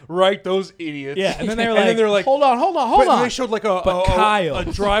 ha, right, those idiots. Yeah, and then they were And like, then they're like, hold on. but on. they showed like a Kyle.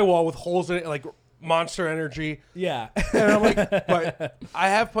 drywall with holes in it, like Monster Energy. Yeah. And I'm like, but I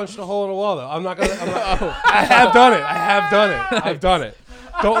have punched a hole in a wall though. I'm not gonna. I have done it. I've done it.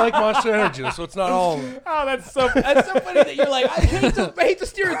 Don't like Monster Energy, so it's not all. Oh, that's so funny that you're like, I hate the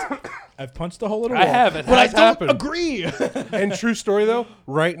stereotype. I've punched a hole in a wall. I have. It but I has don't happened. agree. And true story though,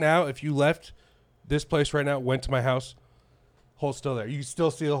 right now, if you left this place right now, went to my house, hole's still there. You can still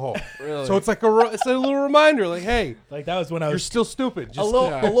see the hole. Really? So it's like it's a little reminder, like, hey, Like that was when I you're was still stupid. a Just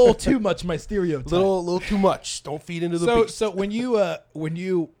little too much my stereotype. little too much. Don't feed into the So beast. so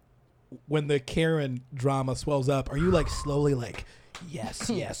when the Karen drama swells up, are you like slowly like yes.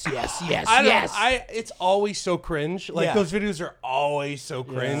 I don't. It's always so cringe. Like Yeah. those videos are always so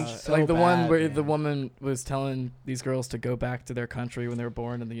cringe. So like the one bad, where man. the woman was telling these girls to go back to their country when they were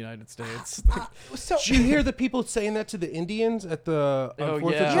born in the United States. So Did you hear the people saying that to the Indians at the Oh, on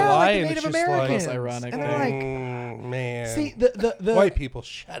 4th yeah. of yeah, July? like the and Native it's just Americans. Most ironic and they're thing. like, man. see the White people,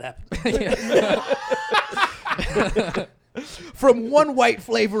 shut up. from one white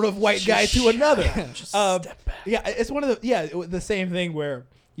flavor of white guy to another. Yeah, it's one of the same thing where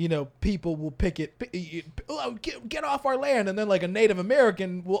people will picket, get off our land, and then like a Native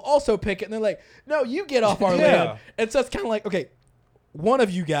American will also picket, and they're like, no, you get off our Yeah. land, and so it's kind of like, okay, one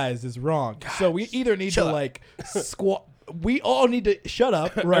of you guys is wrong, so we either need to chill out. like squat. We all need to shut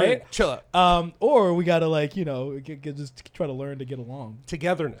up, right? Chill out. Or we gotta like just try to learn to get along.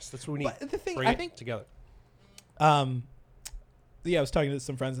 Togetherness. That's what we need. But the thing, Bring I it think, together. yeah, I was talking to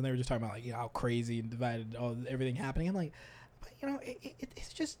some friends and they were just talking about like how crazy and divided everything happening. I'm like, but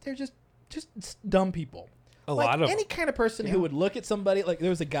it's just they're just dumb people. A Like, lot of any kind of person who would look at somebody like there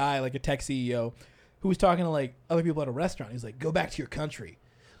was a guy like a tech CEO who was talking to like other people at a restaurant. He's like, go back to your country.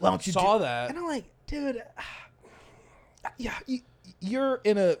 Why don't you Saw do-" that. And I'm like, dude, yeah,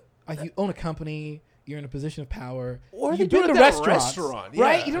 you own a company. You're in a position of power. Or they You've do been it to at that restaurants, restaurant,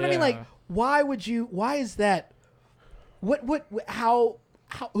 right? yeah. You know what I mean? Yeah. Like, why is that? What how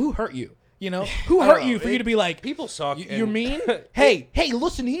who hurt you? Who I hurt don't you know. for you to be like, People suck. you're and- mean? hey,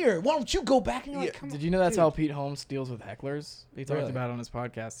 listen here. Why don't you go back and you're like, Yeah. come on. Did you know that's how Pete Holmes deals with hecklers? He talked Really? about it on his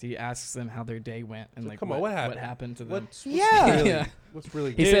podcast. He asks them how their day went and like come on, what happened? what happened to them. What's Yeah. really, Yeah. What's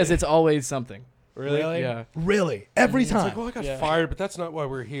really He good? says it's always something. Really? Yeah. Really? Every It's time. like, well, I got Yeah. fired, but that's not why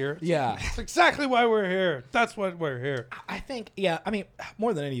we're here. Yeah. It's exactly why we're here. That's why we're here. I think, I mean,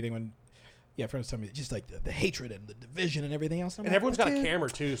 more than anything, when, friends tell me just like the hatred and the division and everything else. I'm And like, everyone's got a dude, camera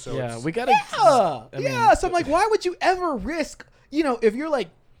too, so Yeah, it's, we gotta. Yeah. I mean, Yeah. So I'm like, why would you ever risk,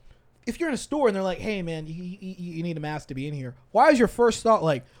 if you're in a store and they're like, hey, man, you need a mask to be in here. Why is your first thought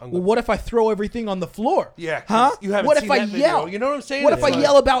like, well, what if I throw everything on the floor? Yeah, 'cause Huh? you haven't what seen if I that video. yell? You know what I'm saying? What if It's I like-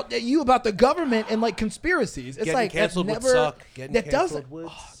 yell about the government and like conspiracies? It's Getting like canceled that would never. suck. Getting That canceled doesn't, would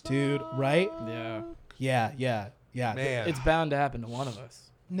dude. Right? Yeah, Yeah. Man. it's bound to happen to one of us.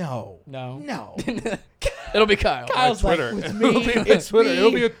 No. No. No. It'll be Kyle. Kyle's like, Twitter. it's me. It's Twitter. me.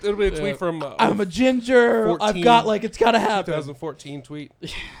 It'll be a tweet from I'm a ginger. 14 I've got like it's gotta happen, 2014 tweet.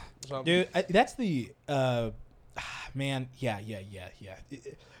 Something. dude. That's the man. Yeah.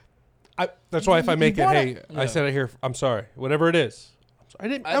 That's why if I make it, wanna- hey, I said it here. I'm sorry. Whatever it is, I'm I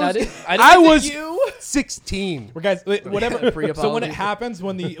didn't. I I, didn't- I was you. 16. Well, guys, whatever. Pre-apology. So when it happens,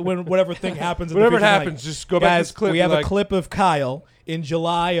 when whatever thing happens, in Whatever the future, happens, like, just go back to guys, this clip we and have be a like- clip of Kyle in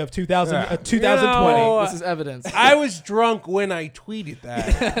July of 2020. No. This is evidence. I was drunk when I tweeted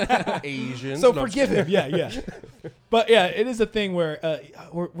that. Asians. So No, I'm forgive him. Yeah. But yeah, it is a thing where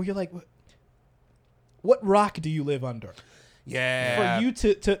you're like, what rock do you live under? Yeah. For you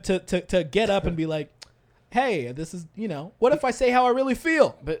to get up and be like, hey, this is, what if I say how I really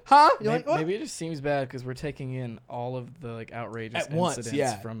feel? But Huh? You're Maybe, like, what? maybe it just seems bad because we're taking in all of the like outrageous At once, incidents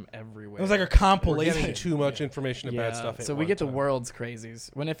yeah. from everywhere. It was like a We're compilation. getting too much information of bad stuff. At so we one get the time. world's crazies.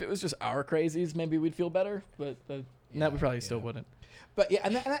 When if it was just our crazies, maybe we'd feel better. But no, we probably still wouldn't. But yeah,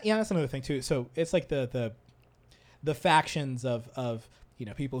 that's another thing too. So it's like the factions of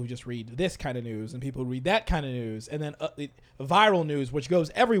people who just read this kind of news and people who read that kind of news, and then viral news which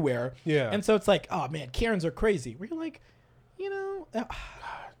goes everywhere. Yeah. And so it's like, oh man, Karens are crazy. We're like,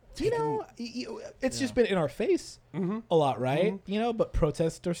 it's just been in our face a lot, right? But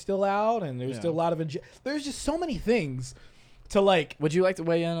protests are still out, and there's still a lot of there's just so many things to like. Would you like to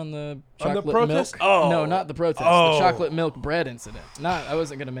weigh in on the On the chocolate protest? milk? Oh. No, not the protest. Oh. The chocolate milk bread incident. I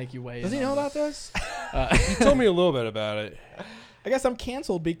wasn't gonna make you weigh in. Does he on know the- about this? He told me a little bit about it. I guess I'm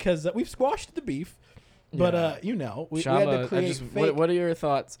canceled because we've squashed the beef. But Yeah. we had Shama, to create fake. what are your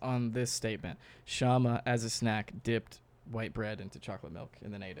thoughts on this statement? Shama, as a snack, dipped white bread into chocolate milk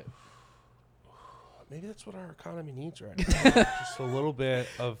and then ate it. Maybe that's what our economy needs right now. Just a little bit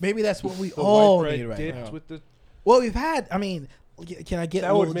of Maybe that's what we the all white bread need right dipped now. with the. Well, we've had. I mean, can I get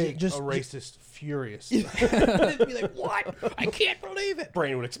That a would little, make just a racist furious. Just be like, what? I can't believe it.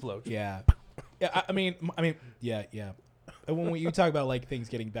 Brain would explode. Yeah, yeah. I mean, yeah. And when you talk about like things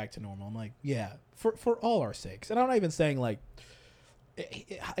getting back to normal, I'm like, yeah, for all our sakes. And I'm not even saying like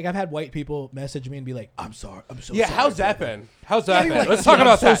I've had white people message me and be like, I'm sorry, I'm so Yeah, sorry. how's that brother." been? How's that Yeah, been? like, Let's "Dude, talk I'm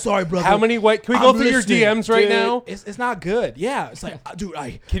about so that. sorry, brother. How many white? Can we go I'm through listening, your DMs right dude. now? It's not good. Yeah, it's like, dude, Can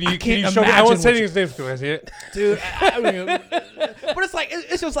I you can't show me? I imagine won't say what his name. Can I see it? dude. But it's like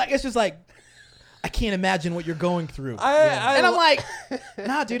it's just like I can't imagine what you're going through. And I'm like,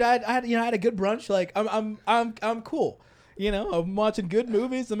 nah, dude. I had a good brunch. Like I'm cool. I'm watching good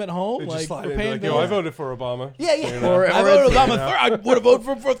movies. I'm at home. Just Like slide we're in and be paying like, yo, bills. I voted for Obama. Yeah. Or I voted it's- Obama third. I would have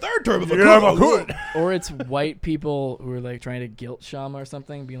voted for a third term if I Yeah, I could. could. Or it's white people who are like trying to guilt Shama or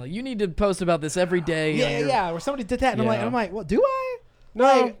something, being like, "You need to post about this every day." on your-" Yeah. Where somebody did that, and Yeah. I'm like, well, do I? No,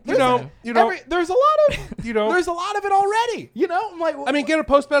 Like, you there's don't. You don't. there's a lot of You don't. there's a lot of it already. I'm like, I mean, get a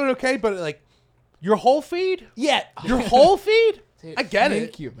post about it, okay? But like, your whole feed, yeah, your whole feed. I get Thank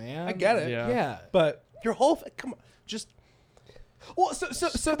it. you, man. I get it. Yeah. Yeah. But your whole come on, just Well,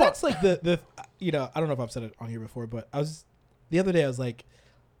 so that's like the I don't know if I've said it on here before, but the other day I was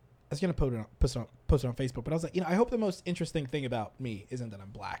gonna post it on Facebook, but I was like, I hope the most interesting thing about me isn't that I'm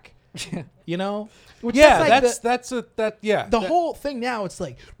black. Which yeah. like Yeah. the whole thing now. It's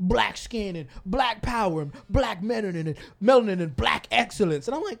like black skin and black power and black melanin and black excellence,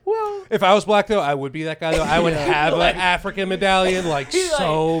 and I'm like, well, If I was black though, I would be that guy though. I would have an African medallion like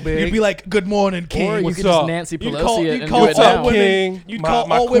so big. you'd be like, good morning, king. Or you What's could just up? Nancy You'd Pelosi call, it you'd and call do it What's all up, now. women. king? You'd My- call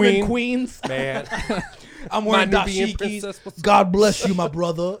my all women queen. queens. Man, I'm wearing My Nubian dashikis. princess, what's up? God bless you, my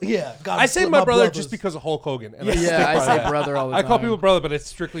brother. Yeah, God I say bless my brother brothers. just because of Hulk Hogan. And Yeah, stick I by say that. brother all the I call time. people brother, but it's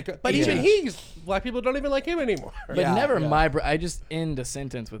strictly. But Yeah. even he's black people don't even like him anymore. But Yeah, never yeah. my I just end a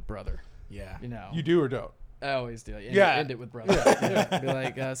sentence with brother. Yeah. You do or don't? I always do. Yeah. End it with brother. Yeah. Be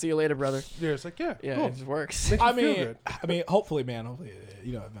like, see you later, brother. Yeah, it's like yeah, Yeah, cool. it just works. Makes you feel good. Hopefully, man. Hopefully,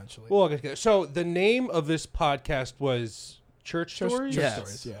 eventually. Well, okay, so the name of this podcast was Church Stories. Yes.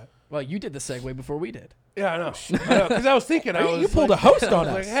 stories. Yeah. Well, you did the segue before we did. Yeah, I know. Because I was thinking, You pulled a host on I was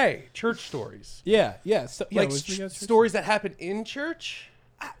us. like, hey, church stories. Yeah. Yeah. So, yeah, Like stories that happen in church.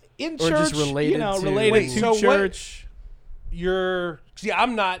 in Or church, just related to- related Wait, to so what- church.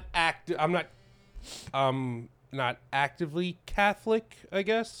 I'm not not actively Catholic, I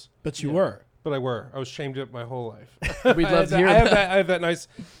guess. But you were. But I was shamed up my whole life. We'd love to hear I have that. I have that nice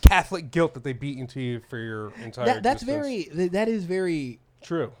Catholic guilt that they beat into you for your entire That's existence. that is very.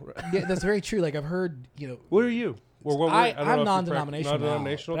 True. Yeah, that's very true. Like I've heard, What are you? Or what I- don't know if I'm you're non-denominational now,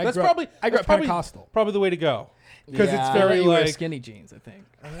 Non-denominational. but I That's grew up- probably I grew that's up probably- Pentecostal. Probably the way to go. Because Yeah. it's very you wear like skinny jeans, I think.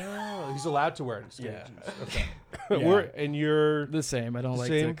 oh, he's allowed to wear it. Yeah. Okay. Yeah. And you're The same. I don't like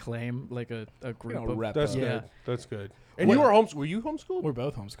Same. to claim like a group don't of rep that's it. Yeah. good. That's good. And What- you were were you homeschooled? We're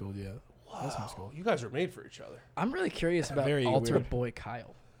both homeschooled. Yeah. I was homeschooled. You guys are made for each other. I'm really curious about Very altar weird. boy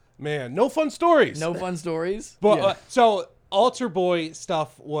Kyle. Man, no fun stories. No fun stories. But Yeah. so altar boy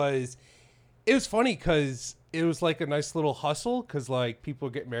stuff it was funny because it was like a nice little hustle because like people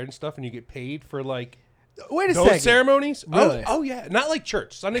get married and stuff and you get paid for like Wait a Those second. ceremonies? Really? Oh, yeah. Not like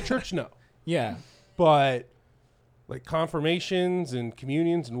church. Sunday church, no. Yeah. But like confirmations and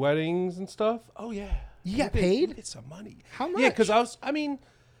communions and weddings and stuff. Oh, yeah. You got We paid? get some money. How Yeah, much? because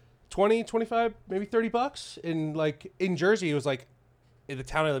 20, 25, maybe $30. And like in Jersey, it was like in the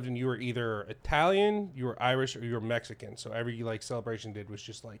town I lived in, you were either Italian, you were Irish, or you were Mexican. So every like celebration did was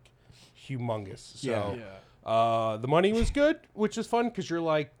just like humongous. So the money was good, which is fun because you're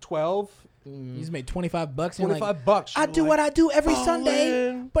like 12. You just made $25 and you're like, $25. I You're do like, what I do every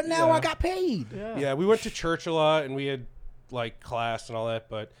Sunday, ballin'. but now Yeah. I got paid. Yeah, we went to church a lot and we had like class and all that.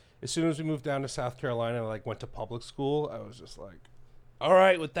 But as soon as we moved down to South Carolina and like went to public school, I was just like, all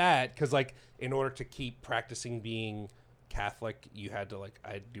right with that. Because like in order to keep practicing being Catholic, you had to like,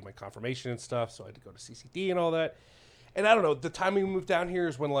 I had to do my confirmation and stuff. So I had to go to CCD and all that. And I don't know, the time we moved down here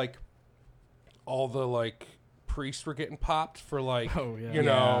is when like all the like priests were getting popped for like, Oh, yeah. you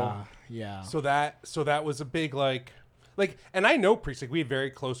know. Yeah. So that was a big like, and I know priests. Like we have very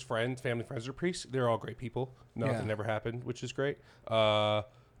close friends, family friends are priests. They're all great people. Nothing Yeah. ever happened, which is great. But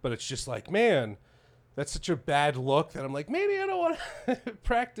it's just like, man, that's such a bad look that I'm like, maybe I don't want to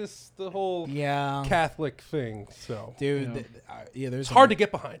practice the whole Yeah. Catholic thing. So Dude, there's it's hard to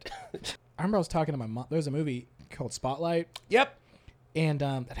get behind. I remember I was talking to my mom. There's a movie called Spotlight, Yep. and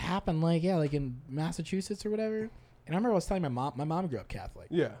it happened like in Massachusetts or whatever. And I remember I was telling my mom grew up Catholic.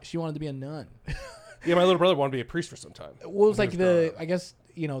 Yeah. She wanted to be a nun. Yeah, my little brother wanted to be a priest for some time. Well, it was when like he was growing up. I guess,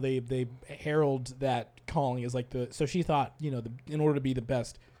 they herald that calling as like so she thought, in order to be the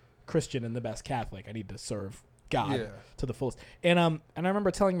best Christian and the best Catholic, I need to serve God Yeah. to the fullest. And I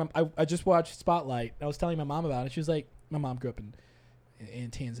remember telling my, I just watched Spotlight. I was telling my mom about it. She was like, my mom grew up in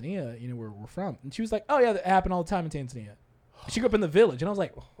Tanzania, where we're from. And she was like, oh yeah, that happened all the time in Tanzania. She grew up in the village. And I was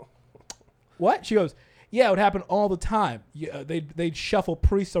like, what? She goes, yeah, it would happen all the time. Yeah, they'd shuffle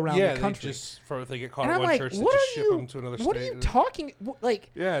priests around Yeah, the country. if they get caught And in I'm one like, church, they what just are ship you? them to another What state. are you talking? Like,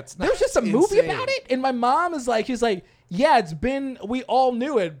 Yeah, it's there's just a movie insane. about it, and my mom is like, she's like, yeah, it's been. We all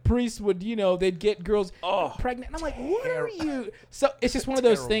knew it. Priests would, they'd get girls pregnant, and I'm like, what are you? So it's just one of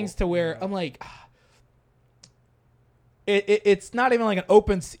those Terrible. things to where I'm like, it's not even like an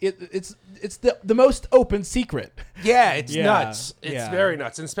open. It's the most open secret. Yeah, it's Yeah, nuts. It's yeah. very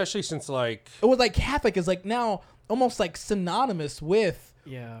nuts, and especially since like It was like Catholic is like now almost like synonymous with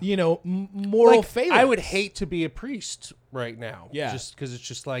Yeah. moral like, failure. I would hate to be a priest right now. Yeah. Just because it's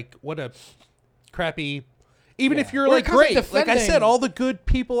just like what a crappy. Even if you're Well, like it comes, like, great, like I said, defending- all the good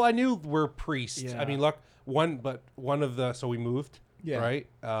people I knew were priests. Yeah. I mean, one of the so we moved. Yeah. Right.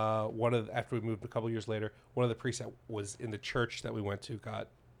 After we moved a couple years later, one of the priests that was in the church that we went to got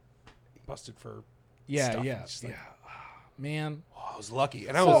busted for. stuff. yeah, It's just like, man. oh, I was lucky,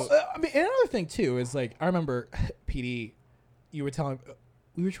 and I So, was. and another thing too is like I remember PD, you were telling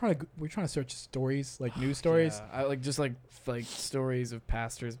we were trying to search stories like news stories. Yeah, I like just like stories of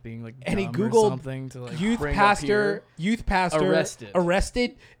pastors being like And he dumb or Googled something to like youth bring up pastor here.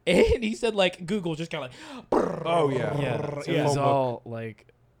 arrested, and he said like Google just kind of like Oh yeah. Yeah, it Yeah. was Phone book. all like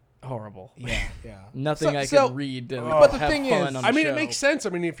horrible. yeah. Nothing I So- could read. And but the have thing fun is- on the I mean, show. it makes sense. I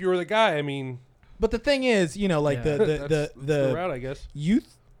mean, if you were the guy, I mean, But the thing is, like Yeah. that's the the route, I guess.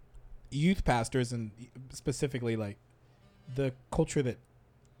 youth pastors and specifically like the culture that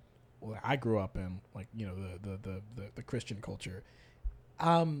I grew up in, like the Christian culture.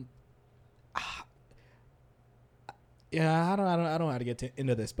 Yeah, I don't know how to get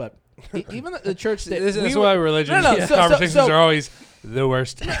into this, but even the church that This we is were- why religion No, so- conversations so- are always the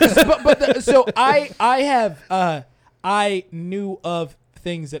worst. so I knew of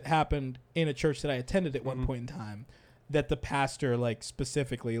things that happened in a church that I attended at one point in time that the pastor like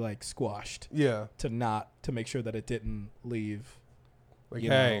specifically like squashed Yeah. to make sure that it didn't leave. Like, you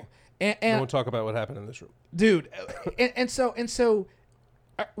hey, know. And don't talk about what happened in this room. dude, and so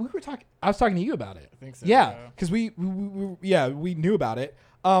we were talking. I was talking to you about it. I think so. Yeah, because we knew about it.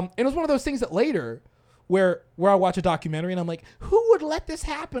 And it was one of those things that later, where I watch a documentary and I'm like, who would let this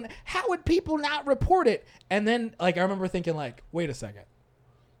happen? How would people not report it? And then like I remember thinking like, wait a second,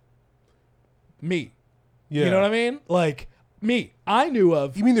 me. Yeah. You know what I mean? Like me, I knew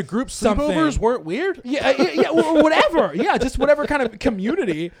of. You mean the group Something. sleepovers weren't weird? Yeah, or whatever. Yeah, just whatever kind of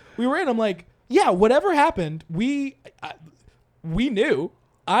community we were in. I'm like, yeah, whatever happened, we knew.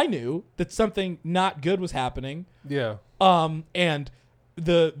 I knew that something not good was happening. Yeah. And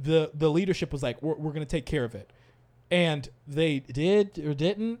the leadership was like, we're going to take care of it. And they did or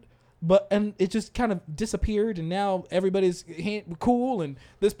didn't, and it just kind of disappeared. And now everybody's cool, and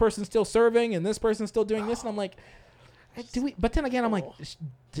this person's still serving, and this person's still doing this. And I'm like, do we? But then again, I'm like,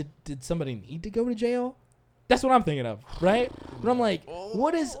 did somebody need to go to jail? That's what I'm thinking of, right? And I'm like,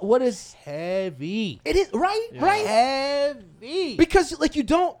 what is heavy. it is right, right? Heavy. Because like you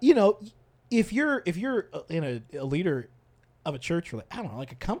don't, if you're in a leader of a church or like, I don't know,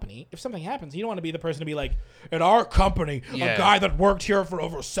 like a company, if something happens, you don't want to be the person to be like, in our company, a guy that worked here for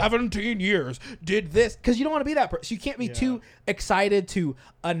over 17 years did this, because you don't want to be that person. You can't be too excited to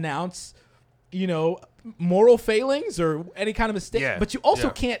announce, moral failings or any kind of mistake, but you also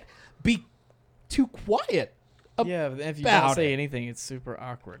can't be too quiet. Yeah, but if you about don't say it. anything, it's super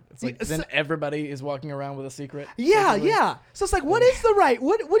awkward. It's like Yeah, then so- everybody is walking around with a secret. Yeah, basically. yeah. So it's like, what is the right?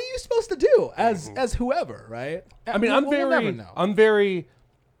 What are you supposed to do as whoever, right? I mean, We'll never know. I'm very,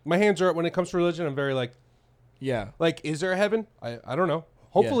 my hands are up when it comes to religion. I'm very like, Yeah. is there a heaven? I don't know.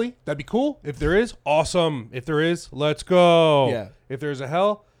 Hopefully, that'd be cool. If there is, awesome. If there is, let's go. Yeah. If there's a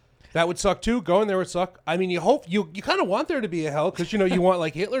hell, that would suck too. Going there would suck. I mean, you hope you kind of want there to be a hell because you want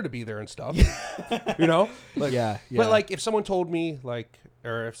like Hitler to be there and stuff. Like, Yeah. But like, if someone told me like,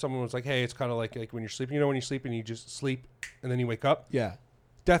 or if someone was like, hey, it's kind of like when you're sleeping. When you sleep and you just sleep and then you wake up. Yeah.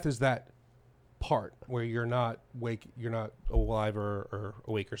 Death is that part where you're not alive or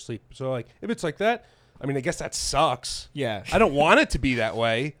awake or sleep. So like, if it's like that, I mean, I guess that sucks. Yeah. I don't want it to be that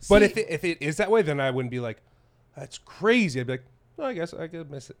way. But See- if it is that way, then I wouldn't be like, that's crazy. I'd be like, well, I guess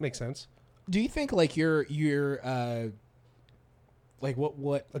it makes sense. Do you think like you're like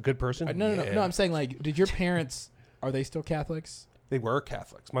what? A good person? No. Yeah. I'm saying like, did your parents are they still Catholics? They were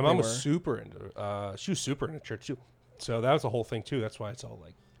Catholics. My mom They was were? super into. She was super into church too. So that was the whole thing too. That's why it's all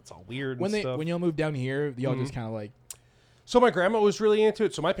weird. When and stuff. when y'all moved down here, y'all just kind of like. So my grandma was really into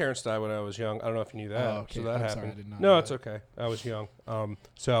it. So my parents died when I was young. I don't know if you knew that. Oh, okay. So that I'm happened. sorry, I did not No, know it's that. okay. I was young.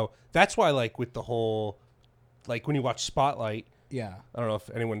 So that's why like with the whole, like when you watch Spotlight. Yeah. I don't know if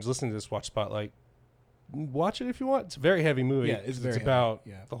anyone's listening to this. Watch Spotlight. Watch it if you want. It's a very heavy movie. Yeah, it's very heavy, about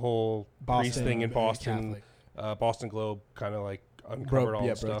yeah. the whole priest thing in Boston. Boston Globe kind of like uncovered all the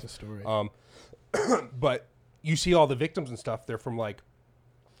broke stuff. the story. But you see all the victims and stuff. They're from like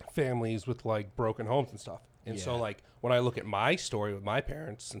families with like broken homes and stuff. And so Yeah. like when I look at my story with my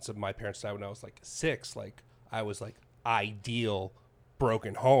parents, since my parents died when I was like 6, like I was like ideal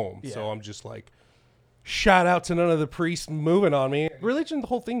broken home. So I'm just like, shout out to none of the priests moving on me. Religion, the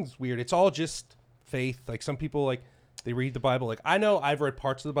whole thing's weird. It's all just faith. Like some people like they read the Bible. Like I know I've read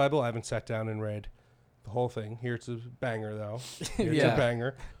parts of the Bible. I haven't sat down and read the whole thing. Here it's a banger though. Here's Yeah. a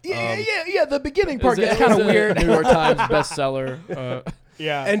banger. Yeah. The beginning part It was gets kind of a weird. New York Times bestseller.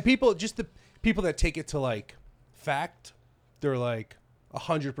 Yeah. And people, just the people that take it to like fact, they're like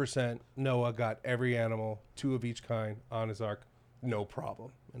 100% Noah got every animal, 2 of each kind on his ark, no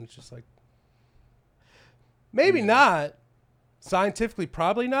problem. And it's just like, maybe not. Scientifically,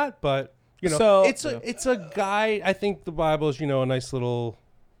 probably not, but So- it's a guide. I think the Bible is, a nice little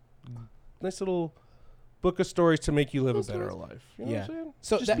book of stories to make you live a better life. You know what I'm saying?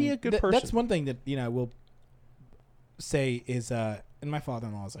 So just be a good person. That's one thing that I will say is, and my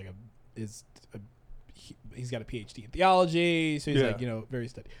father-in-law is he's got a PhD in theology, so he's Yeah. like very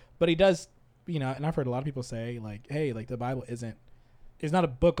studied. But he does, and I've heard a lot of people say like, hey, like the Bible is not a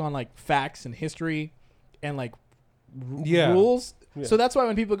book on like facts and history and like rules. Yeah. So that's why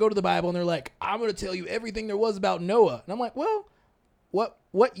when people go to the Bible and they're like, I'm going to tell you everything there was about Noah, and I'm like, well,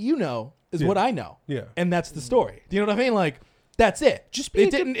 what you know is what I know. Yeah. And that's the story. Do you know what I mean? Like, that's it. Just be a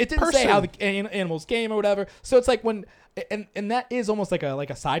good it didn't say how the person. animals came or whatever. So it's like when and that is almost like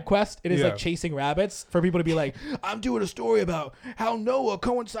a side quest. It is Yeah. like chasing rabbits for people to be like, I'm doing a story about how Noah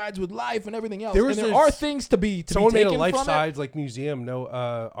coincides with life and everything else. There was and there this- are things to be Someone made a taken life from it. size like museum,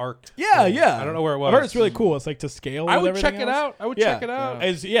 ark. Yeah, thing. yeah. I don't know where it was. I heard it's really cool. It's like to scale. I with would check everything it else. out. I would Yeah. check it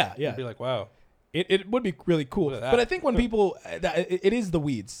out. Yeah. I'd be like, wow. It would be really cool. Look at that. But I think when people, it is the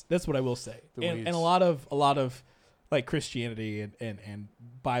weeds. That's what I will say. The And weeds. a lot of like Christianity and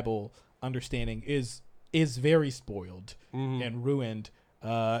Bible understanding is very spoiled Mm-hmm. and ruined.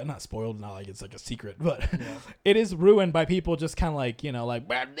 Not spoiled, not like it's like a secret, but it is ruined by people just kind of like,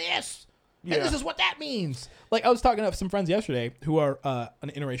 well, this, and this is what that means. Like I was talking to some friends yesterday who are an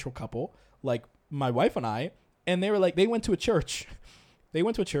interracial couple, like my wife and I, and they were like, they went to a church. They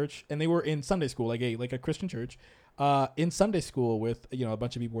went to a church and they were in Sunday school, like a Christian church, in Sunday school with a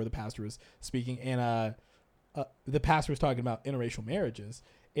bunch of people where the pastor was speaking, and the pastor was talking about interracial marriages,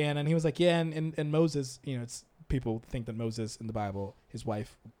 and he was like, yeah, and Moses, it's people think that Moses in the Bible, his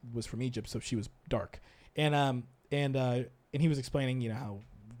wife was from Egypt, so she was dark, and he was explaining, how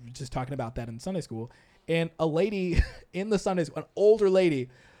just talking about that in Sunday school, and a lady in the Sunday school, an older lady,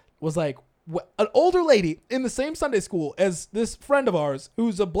 was like. An older lady in the same Sunday school as this friend of ours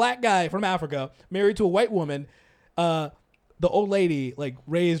who's a black guy from Africa married to a white woman the old lady like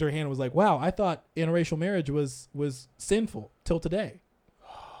raised her hand and was like, "Wow, I thought interracial marriage was sinful till today."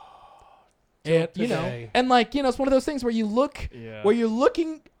 And you know, today. and like, you know, it's one of those things where you look, Yeah. where you look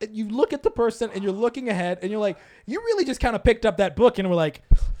at the person and you're looking ahead and you're like, you really just kind of picked up that book and were like,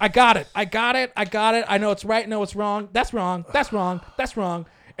 I got it. I know it's right. No, it's wrong. That's wrong. That's wrong. That's wrong.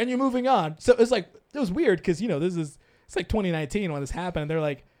 And you're moving on. So it's like, it was weird because, you know, it's like 2019 when this happened. And they're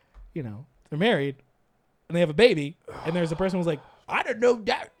like, you know, they're married and they have a baby. And there's a person who was like, I didn't know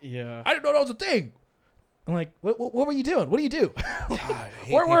that. Yeah. I didn't know that was a thing. I'm like, what were you doing? What do you do? I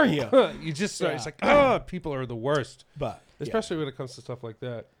hate Where were people. you? You just Yeah. it's like, people are the worst, But especially when it comes to stuff like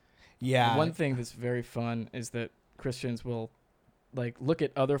that. yeah. One thing that's very fun is that Christians will like look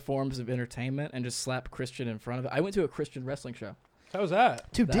at other forms of entertainment and just slap Christian in front of it. I went to a Christian wrestling show. How was that?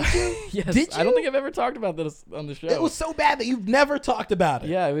 Dude, did you? Yes. Did I don't you? think I've ever talked about this on the show. It was so bad that you've never talked about it.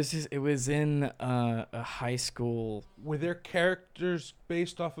 Yeah, it was in a high school. Were there characters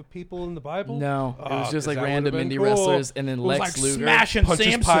based off of people in the Bible? No, it was Oh, just 'cause like that random would've been indie cool. wrestlers, and then It was Lex like Luger. smashing Punches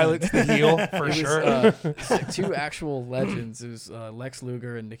Samson. Pilates the heel for It was, sure. it's like two actual legends. It was Lex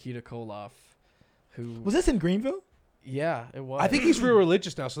Luger and Nikita Koloff, who Was this in Greenville? yeah, it was. I think he's real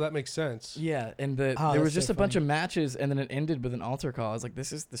religious now, so that makes sense. yeah, and Oh, there was that's just so a bunch funny. of matches, and then it ended with an altar call. I was like,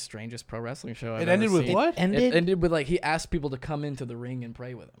 this is the strangest pro wrestling show I've It ever ended with seen. what? It ended with like he asked people to come into the ring and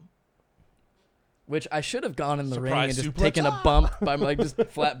pray with him. Which I should have gone in the ring Surprise and just suplex? taken a bump by like just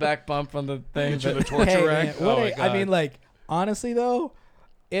flat back bump on the thing. Into the but- torture Hey, rack. man, what Oh a- my God. I mean, like, honestly, though,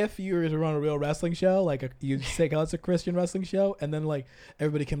 if you were to run a real wrestling show, like you say, oh, it's a Christian wrestling show, and then like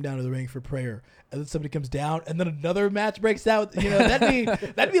everybody come down to the ring for prayer, and then somebody comes down, and then another match breaks out, you know,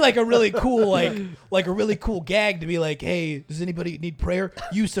 that'd be like a really cool, like a really cool gag to be like, hey, does anybody need prayer?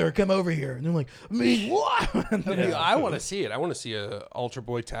 You, sir, come over here. And they're like, me, what? And then, Yeah, I want to see it. I want to see a Ultra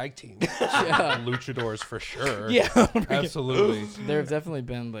Boy tag team. Luchadors for sure. yeah. Absolutely. There have definitely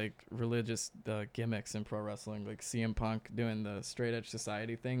been like religious gimmicks in pro wrestling, like CM Punk doing the straight edge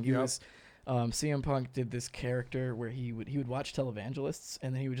society thing. He Yep. was CM Punk did this character where he would watch televangelists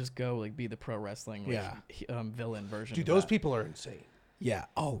and then he would just go like be the pro wrestling villain version. Dude, of those that. people are insane. Yeah.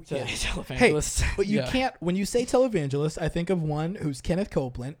 Oh, Te- yeah. televangelists. But you Yeah. can't, when you say televangelist, I think of one who's Kenneth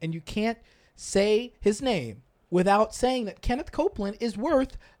Copeland, and you can't say his name without saying that Kenneth Copeland is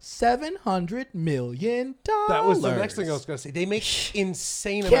worth $700 million. That was the next thing I was going to say. They make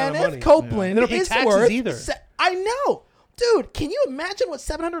insane amount of money. Kenneth Copeland They don't pay is taxes worth either. I know. Dude, can you imagine what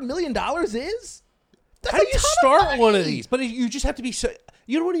 $700 million is? That's How do a you ton of start one of money. these? But you just have to be so.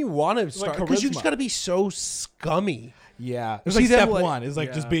 You don't even want to start because you charisma. just got to be so scummy. Yeah. It's See like them, step like- one. It's like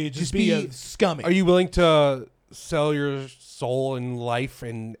Yeah. just be Just a be- scummy. Are you willing to sell your soul and life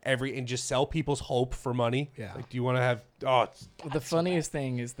and just sell people's hope for money? Yeah. Like, do you want to have? Oh, it's, The funniest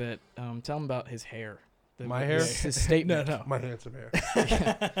thing is that tell him about his hair. My hair? His statement. No. my handsome hair.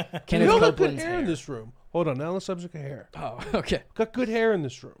 Kenneth We all got good Copeland's hair in this room. Hold on, now on the subject of hair. Oh, okay. Got good hair in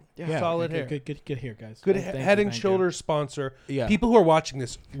this room. Yeah. Solid good, hair. Good hair, guys. Good Thank you, head and thank you. shoulders sponsor. Yeah. People who are watching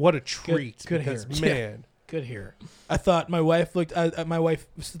this, what a treat! good because, hair. man. Good hair. I thought my wife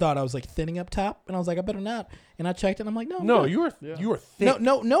thought I was like thinning up top, and I was like, I better not. And I checked, and I'm like, no, I'm No, good. you were Yeah. thick.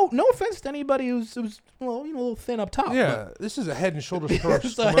 no offense to anybody who's well, you know, a little thin up top. Yeah, this is a head and shoulders but first.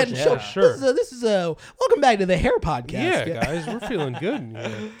 this is a head and commercial. shoulders. Sure. This is a welcome back to the hair podcast. Yeah, guys, we're feeling good. in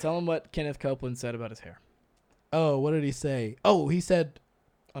here. Tell him what Kenneth Copeland said about his hair Oh, what did he say? Oh, he said.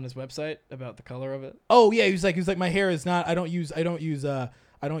 on his website about the color of it. Oh yeah, he was like my hair is not. I don't use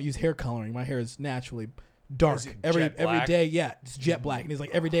hair coloring. My hair is naturally dark. Is it Every jet black? day, yeah, it's jet black. And he's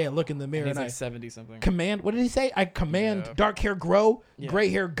like every day I look in the mirror And he's and like I 70 something. command. What did he say? I command Yeah. dark hair grow, Yeah. gray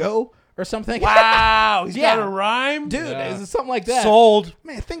hair go, or something. Wow, he's Yeah. got a rhyme. Dude, Yeah. is it something like that? Sold.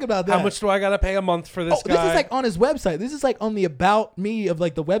 Man, think about that. How much do I gotta pay a month for this Oh, guy? this is like on his website. This is like on the about me of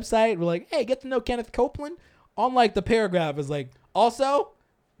like the website. We're like, hey, get to know Kenneth Copeland. On like the paragraph is like, also,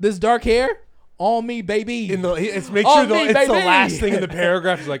 this dark hair, all me, baby. in the it's make On sure me, it's the baby. last thing in the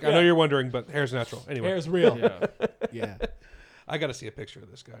paragraph is like, I know you're wondering, but hair's natural. Anyway, Hair's real. Yeah. Yeah. I gotta see a picture of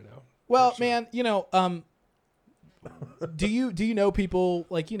this guy now. Well, For sure. man, you know, do you know people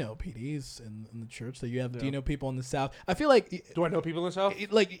like, you know, PDs in the church that you have? Do you know people in the South? I feel like Do I know people in the South?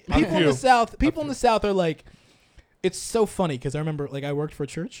 like A people in the few. South, people in the South are like, it's so funny because I remember like I worked for a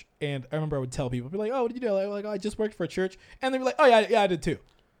church and I remember I would tell people, be like, oh, what did you do? Like, oh, I just worked for a church, and they'd be like, oh yeah, I did too.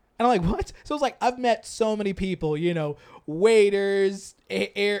 And I'm like, what? So it's like, I've met so many people, waiters,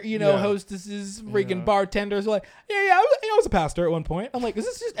 hostesses, freaking bartenders. Like, I was a pastor at one point. I'm like, is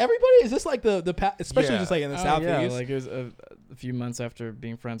this just everybody? Is this like especially just like in the Southeast? Yeah, like it was a few months after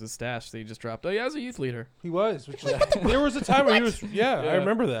being friends with Stash, that he just dropped. Oh yeah, I was a youth leader. He was. There was a time where he was. Yeah, I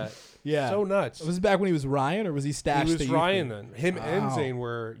remember that. Yeah. So nuts. Was it back when he was Ryan, or was he Stash? He was the Ryan youth then. Him and Wow. Zane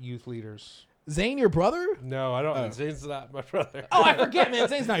were youth leaders. Zane, your brother? No, I don't. Zane's not my brother. Oh, I forget, man.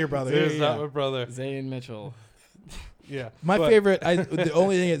 Zane's not your brother. Zane's Yeah, not yeah. my brother. Zane Mitchell. Yeah. My But- favorite, the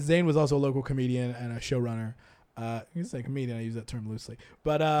only thing is Zane was also a local comedian and a showrunner. You say comedian, I use that term loosely.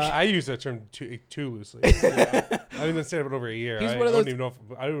 But I use that term too loosely. I've been saying it over a year. He's I one of don't those- even know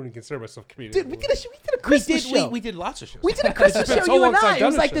if I don't even consider myself a comedian. dude, we did a Christmas show. We did lots of shows. We did a Christmas It's been show, so you long and since I've I. It done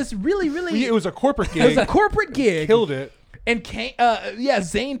was a like show. this really. It was a corporate gig. It was a corporate gig. Killed it. And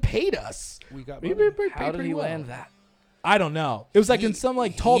Zane paid us. We got We money. paid How did pretty he well. land that? I don't know. It was like in some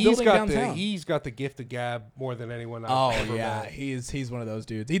like tall building downtown. He's got the gift of gab more than anyone else. Oh yeah, he's one of those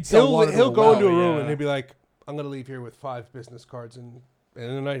dudes. He'd sell water to He'll a go well. into a room yeah. and he'll be like, "I'm gonna leave here with 5 business cards," and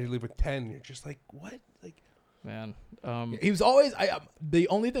in the night he'd leave with 10. And you're just like, "What?" Like, Man, He was always. The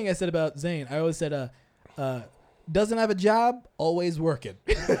only thing I said about Zane, I always said, doesn't have a job, always working.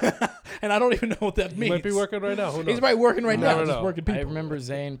 And I don't even know what that he means. might be working right now. Who knows? He's probably working right now, Never just know. working people. I remember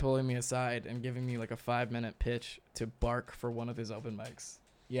Zane pulling me aside and giving me like a 5-minute pitch to bark for one of his open mics.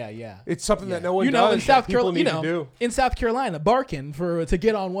 Yeah. It's something that no one in does. South that people Carolina, need to do. in South Carolina, barking to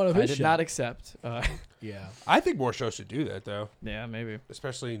get on one of I his did shows. not accept. Yeah. I think more shows should do that though, Yeah, maybe.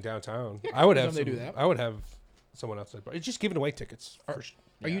 especially in downtown. Yeah, I would some have. they do that. I would have someone else. It's just giving away tickets.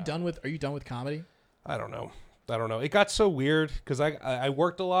 Are you done with comedy? I don't know. It got so weird because I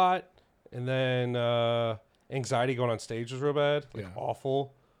worked a lot, and then anxiety going on stage was real bad,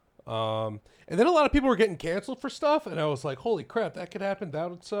 awful. And then a lot of people were getting canceled for stuff, and I was like, "Holy crap, that could happen. That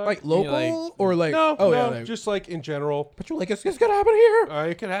would suck." Like local or like no, just like in general. but you're like it's gonna happen here.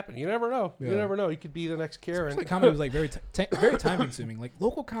 It could happen. You never know. Yeah. You never know. You could be the next Karen. Like comedy was like very time consuming. Like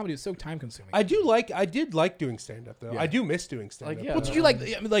local comedy is so time consuming. I did like doing stand up though. Yeah. I do miss doing stand up. Like, yeah. Well, did you like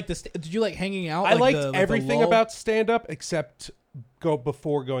did you like hanging out? I like liked the everything lull? about stand up except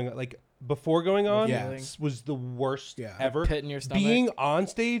before going on Yeah. was the worst Yeah. ever. Pit in your stomach. Being on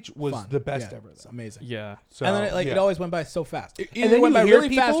stage was Fun. the best Yeah, ever. It's Though. amazing. Yeah. So, And then it yeah. always went by so fast. It And either then went you by hear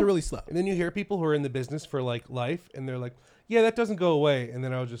really fast people- or really slow. And then you hear people who are in the business for like life, and they're like, "Yeah, that doesn't go away." And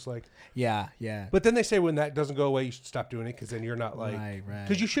then I was just like, Yeah. but then they say when that doesn't go away, you should stop doing it because then you're not like, Right.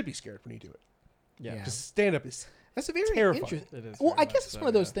 because you should be scared when you do it. Yeah. Yeah. Because stand up is That's a very terrifying. interesting. It is Well, very I guess much it's so, one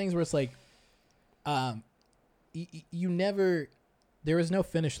of those yeah. things where it's like, you never. There is no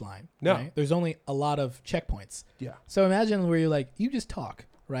finish line. No. Right? There's only a lot of checkpoints. yeah, So imagine where you're like, you just talk,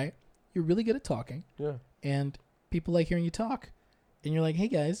 right? You're really good at talking, yeah. and people like hearing you talk. And you're like, hey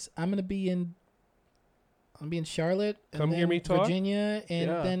guys, I'm gonna be in Charlotte, and Come then hear me talk? Virginia, and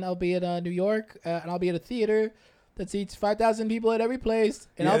Yeah. then I'll be at New York, and I'll be at a theater that seats 5,000 people at every place,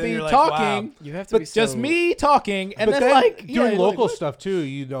 and Yeah, I'll and be you're like, talking, wow. You have to but be just so- me talking, and But then like doing you're local like, stuff too,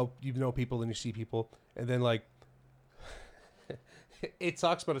 you know people and you see people, and then like it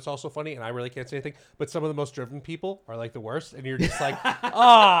sucks, but it's also funny, and I really can't say anything. But some of the most driven people are like the worst, and you're just like,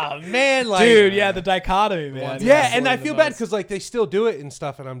 oh man, like dude, yeah, the dichotomy, man. ones yeah. Yeah, And one I of the feel bad most. because like they still do it and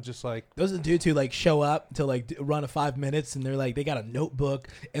stuff, and I'm just like, Those are the dudes who like show up to like run a 5 minutes, and they're like they got a notebook,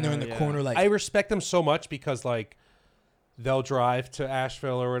 and they're in the yeah. corner like I respect them so much because like they'll drive to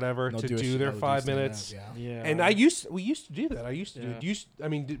Asheville or whatever to do their 5 minutes. Yeah. Yeah. And we used to do that. I used to do Yeah. it. I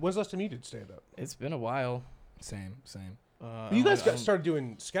mean, when's the last time you did stand up? It's been a while. Same. You guys I got don't- started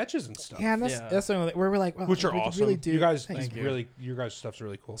doing sketches and stuff. Yeah, and Yeah. that's the only, where we're like, well, which are we could awesome. Really do, you guys, thanks, you. really, your guys' stuff's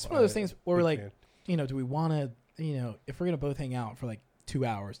really cool. It's one of those things where we're Big like, fan. do we want to, if we're gonna both hang out for like 2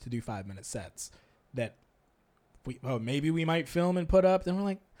 hours to do 5-minute sets, that maybe we might film and put up. Then we're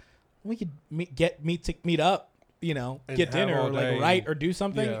like, we could meet up, And get have dinner all or like day. write or do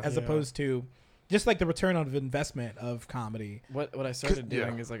something, Yeah. as Yeah. opposed to just like the return on investment of comedy. What I started yeah.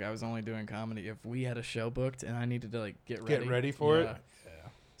 doing is like I was only doing comedy if we had a show booked and I needed to like get ready. for it? Yeah.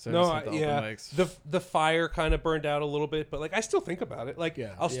 So No, just hit the open yeah. mics. The fire kind of burned out a little bit, but like I still think about it. Like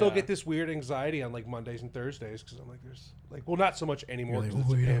Yeah. I'll still Yeah. get this weird anxiety on like Mondays and Thursdays because I'm like, there's like, well, not so much anymore You're because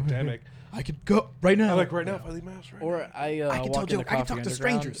like, it's a wait, pandemic. I could go right now. I'm like right now if I leave my house right Or now. I I can tell walk joke- into I can Coffee talk to Underground,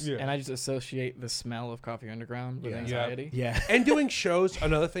 strangers. Yeah. and I just associate the smell of Coffee Underground with Yeah. anxiety. yeah. And doing shows,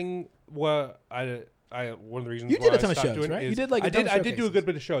 another thing. What I one of the reasons You why did a I ton of stopped shows, doing it right? You is did, like, a I ton did of I did do a showcases. good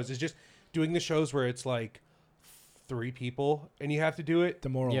bit of shows. It's just doing the shows where it's like 3 people and you have to do it.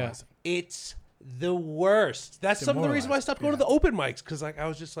 Demoralizing. It's the worst. That's some of the reason why I stopped going to the open mics because like I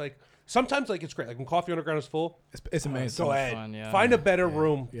was just like sometimes like it's great. Like when Coffee Underground is full, It's amazing. go ahead. fun, yeah. Find a better Yeah,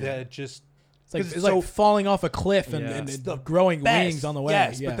 room yeah. that just. It's like, 'cause it's it's like so falling off a cliff and, Yeah. and, It's and the growing best. wings on the way.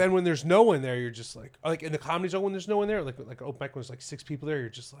 Yes, yeah. but then when there's no one there, you're just like in the Comedy Zone when there's no one there, like open mic when there's like 6 people there, you're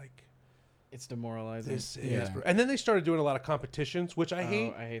just like It's demoralizing. this is. Yeah. And then they started doing a lot of competitions, which I Oh,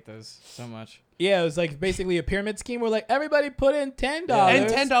 hate. I hate those so much. yeah, it was like basically a pyramid scheme where like everybody put in $10. And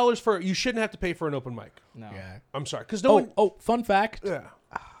 $10 for you shouldn't have to pay for an open mic. No. Yeah. I'm sorry, because no one. Fun fact. Yeah.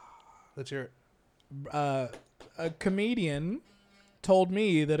 Let's hear it. A comedian told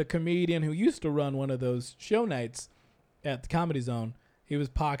me that a comedian who used to run one of those show nights at the Comedy Zone, he was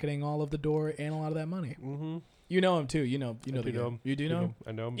pocketing all of the door and a lot of that money. Mm-hmm. You know him too. You know the do guy. know him. You do know him?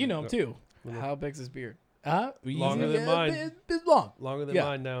 I know him. You know him too. How big's his beard? Longer than mine. It's long. Longer than Yeah.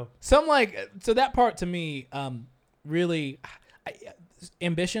 mine now. Some like so that part to me, really,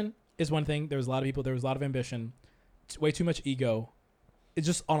 ambition is one thing. There was a lot of people. There was a lot of ambition. It's way too much ego. It's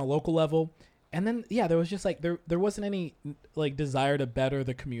just on a local level, and then there was just like there wasn't any like desire to better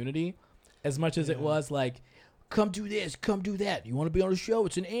the community, as much as it was like, come do this, come do that. You want to be on the show?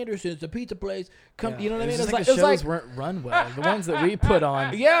 It's in Anderson. It's a pizza place. Come, you know what I mean? It's It's like like the shows weren't run well. The ones that we put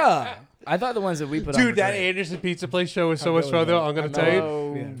on. yeah. I thought the ones that we put on. Dude, were that great. Anderson Pizza Place show was so How much good fun was though. that? I'm gonna tell you.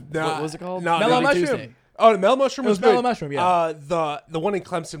 Mellow, Yeah. what was it called? No, Mellow Naughty Mushroom. Tuesday. Oh, the Mellow Mushroom It was was Mellow good. Mushroom, yeah. The one in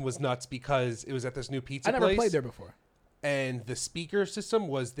Clemson was nuts because it was at this new pizza I never place. played there before. And the speaker system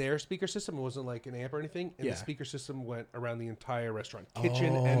was their speaker system. It wasn't like an amp or anything. And Yeah. the speaker system went around the entire restaurant,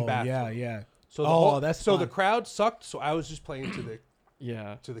 kitchen and bathroom. Yeah. So the Oh, that's so the fun. crowd sucked. So I was just playing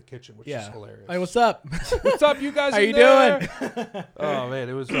Yeah. to the kitchen, which Yeah. is hilarious. Hey, what's up? What's up, you guys? How in you there? doing? Oh man,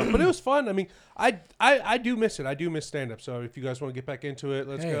 it was rough, but it was fun. I mean, I do miss it. I do miss stand up. So if you guys want to get back into it,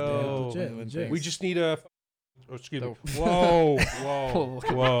 let's Hey, go. dude, legit. We just need a. Oh, excuse me. Oh.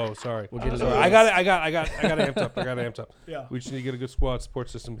 Whoa. Sorry. We'll get it Sorry. over I got it. I got amped up. I got amped up. Yeah. We just need to get a good squad support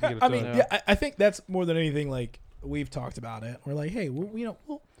system to get it I done. mean, Yeah. I think that's more than anything. Like we've talked about it. We're like, hey,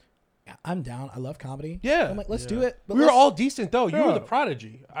 I'm down. I love comedy. Yeah. I'm like, let's do it. But we were let's- all decent though. You were Yeah. the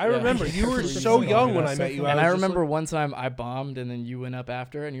prodigy. I Yeah. remember you were Pretty so decent. young Yeah, when I that's met so you. funny. And was I just remember one time I bombed, and then you went up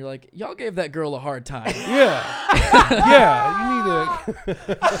after, and you're like, "Y'all gave that girl a hard time." like, yeah. You need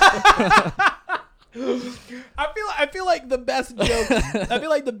to. I feel like the best jokes. I feel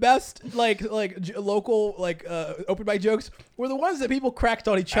like the best local open mic jokes were the ones that people cracked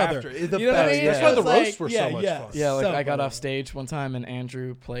on each other. After. The You know what I best. mean? That's It why was the like- roasts were so much fun. Yeah, like So I got funny. off stage one time, and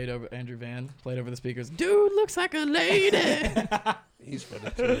Andrew Van played over the speakers. Dude looks like a lady. He's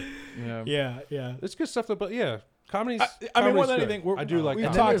funny too. Yeah. Yeah. It's good stuff though, but yeah, comedy's. I mean, more comedy's than good. anything, I do like we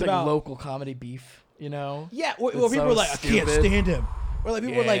And comedy. then talked there's like about local comedy beef. well, It's people so were like, I can't stupid. stand him. Or like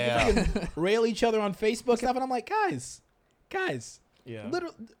people were like Yeah. freaking rail each other on Facebook stuff, and I'm like, guys, Yeah.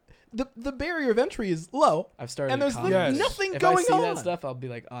 literally, the barrier of entry is low, I've started. and there's comedy. Yes. nothing If going I see on. that stuff, I'll be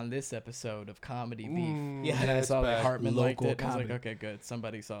like, on this episode of Comedy Beef. Yeah, And then I that's saw that bad. Hartman liked Local it. And I was like, comedy. okay, good.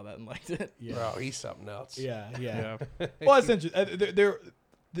 Somebody saw that and liked it. Yeah. Bro, he's something else. Yeah. Well, it's interesting. They're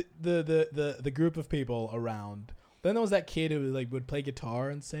the group of people around. Then there was that kid who would play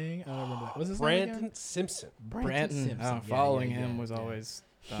guitar and sing. I don't remember that. Was his name again? Brandon Simpson. Branton, Simpson. Yeah, following yeah, him yeah, was yeah. always.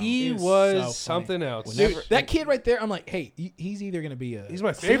 He He was was so funny. something else. Dude, Whenever- that kid right there, I'm like, hey, he's either gonna be a He's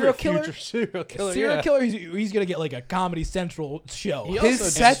my serial favorite killer, future serial killer. serial yeah. killer. He's gonna get like a Comedy Central show. He His also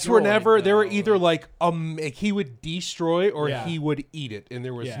sets were destroyed, never. They were though. either like he would destroy or Yeah. he would eat it, and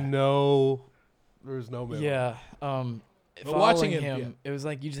there was Yeah. no middle. Yeah. But Watching watching him, him, it was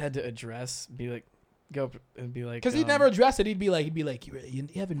like you just had to address, be like, go up and be like, because he'd never address it. He'd be like, you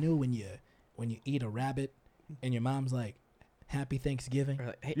ever know when you eat a rabbit and your mom's like, Happy Thanksgiving? or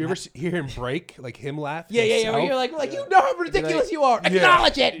like, hey, You ever hear him break, like him laugh? Yeah. himself? You're like, you know how ridiculous like- you are.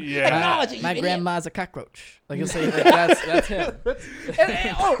 Acknowledge it. Yeah. Acknowledge it. my you idiot. grandma's a cockroach. Like you'll say, like, that's him.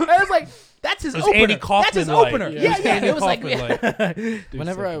 And I was like, that's his It was opener. Andy Kaufman That's his like. opener. Yeah, Yeah, it was yeah. Andy It was like, Kaufman like.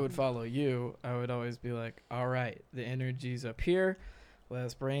 Whenever I would follow you, I would always be like, all right, the energy's up here.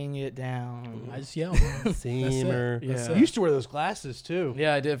 Let's bring it down. I just yell. Seamer. Yeah. You used to wear those glasses too.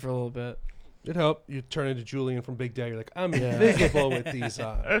 Yeah, I did for a little bit. It helped. You turn into Julian from Big Daddy. You're like, I'm Yeah. invisible with these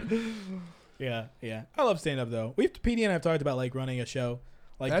on. Yeah. I love stand up though. PD and I've talked about like running a show,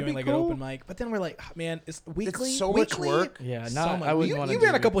 like That'd doing be like cool. an open mic. But then we're like, oh, man, it's weekly. so much weekly? work. Yeah, So not. much- I wouldn't want to. You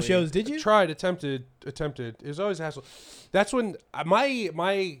ran a couple shows, did you? Tried, attempted. It was always a hassle. That's when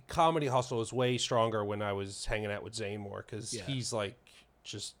my comedy hustle was way stronger when I was hanging out with Zane more because Yeah. he's like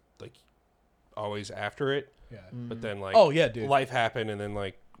just like always after it. Yeah. But then like Oh yeah, dude. life happened and then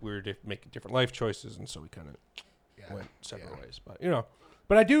like we were making different life choices and so we kind of Yeah. went separate ways. But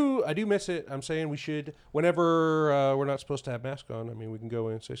but I do miss it. I'm saying we should whenever we're not supposed to have masks on. I mean we can go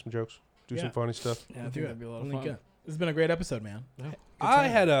in and say some jokes, do Yeah. some funny stuff. Yeah, I Let's think do it. that'd be a lot of We'll link fun. up. This has been a great episode, man. I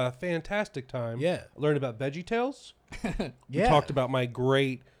had a fantastic time. Yeah. Learned about VeggieTales. We Yeah. talked about my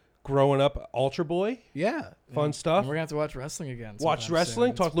great growing up Ultra Boy. Yeah. Fun stuff. And we're gonna have to watch wrestling again. Watch sometime wrestling.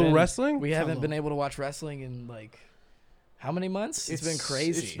 soon. Talk It's a little been- wrestling. We haven't little- been able to watch wrestling in like how many months? It's been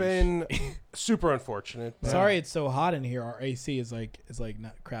crazy. It's been super unfortunate. Sorry, it's so hot in here. Our AC is like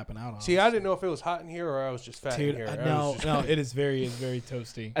not crapping out on See, us. I didn't know if it was hot in here or I was just fat in Dude, here. no, it is very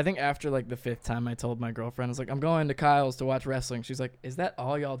toasty. I think after like the 5th time I told my girlfriend, I was like, I'm going to Kyle's to watch wrestling. She's like, is that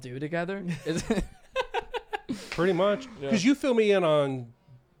all y'all do together? Pretty much. Because you fill me in on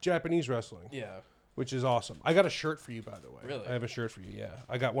Japanese wrestling, Yeah. which is awesome. I got a shirt for you, by the way. Really? I have a shirt for you, yeah.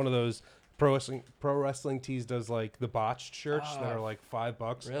 I got one of those Pro Wrestling Tees does like the botched shirts that are like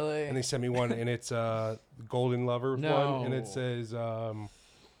 $5. Really? And they sent me one, and it's Golden Lovers one, and it says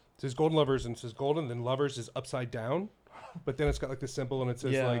Golden Lovers, and it says Golden, then Lovers is upside down, but then it's got like the symbol, and it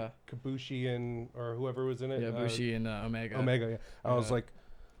says Yeah. like Kabushi and or whoever was in it. Yeah, Bushi and Omega. Omega. Yeah. I was like,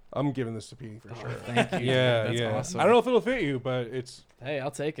 I'm giving this to Petey for sure. Thank you. Yeah, That's yeah. awesome. I don't know if it'll fit you, but it's Hey,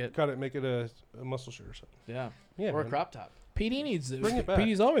 I'll take it. got to make it a muscle shirt or something. Yeah. Yeah, Or a man. crop top. PD needs Bring it back.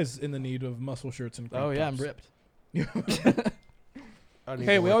 PD's always in the need of muscle shirts and crop Oh yeah, I'm tops. ripped. I need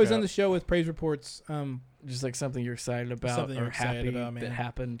Hey, to we work always out. end the show with praise reports. Just like something you're excited about Something or you're excited happy about, man. that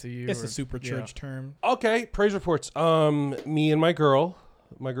happened to you. It's or- a super yeah. church term. Okay, praise reports. Me and my girl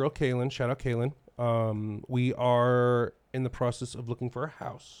Kaylin, shout out Kaylin. We are in the process of looking for a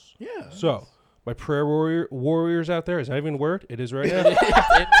house. Yeah. So, my prayer warriors out there, is that even a word? It is right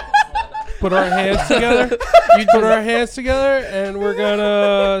now. Put our hands together. You put our hands together, and we're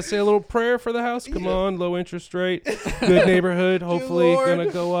gonna say a little prayer for the house. Come on, low interest rate, good neighborhood. Hopefully, Lord. gonna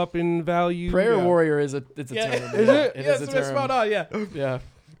go up in value. Prayer Yeah. warrior is a term. Is it? It Yeah, is a that's term. spot on. Yeah. Yeah.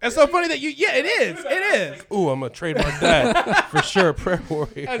 It's so funny that you. Yeah, it is. It is. Ooh, I'm gonna trademark that for sure. Prayer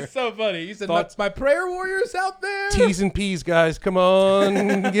warrior. That's so funny. You said Thoughts? my prayer warriors out there. T's and P's, guys. Come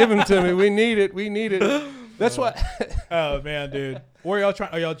on, give them to me. We need it. We need it. That's what. Oh man, dude. Or are y'all trying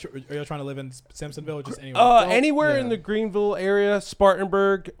to live in Simpsonville or just anywhere? Anywhere Yeah. in the Greenville area,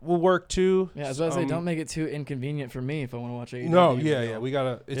 Spartanburg will work too. Yeah, I was about to say, don't make it too inconvenient for me if I want to watch AEW. No, yeah. We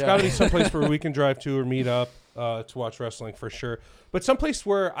gotta. It's Yeah. gotta be someplace where we can drive to or meet up to watch wrestling for sure. But someplace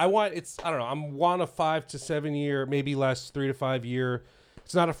where I want. I don't know. I'm want a 5 to 7 year, maybe less, 3 to 5 year.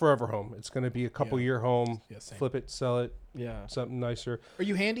 It's not a forever home. It's gonna be a couple year home. Yeah, same. Flip it, sell it, Yeah. something nicer. Are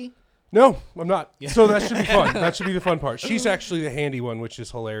you handy? No, I'm not. So that should be fun. That should be the fun part. She's actually the handy one, which is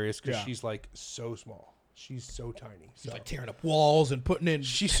hilarious because Yeah. she's like so small. She's so tiny. So. Like tearing up walls and putting in.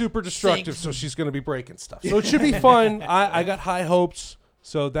 She's super destructive, sinks. so she's going to be breaking stuff. So it should be fun. I got high hopes.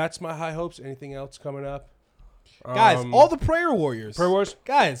 So that's my high hopes. Anything else coming up? Guys, all the prayer warriors. Prayer warriors?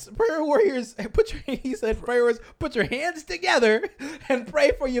 Guys, prayer warriors. He said, prayer warriors. Put your hands together and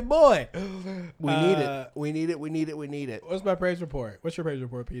pray for your boy. We need it. We need it. We need it. We need it. What's my praise report? What's your praise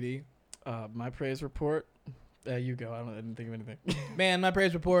report, PD? My praise report. You go. I didn't think of anything. Man, my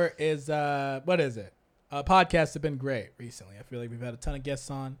praise report is what is it? Podcasts have been great recently. I feel like we've had a ton of guests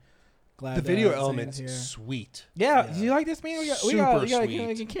on. Glad The video Zane's element's here. sweet. Yeah, do you like this, man? We got Super camera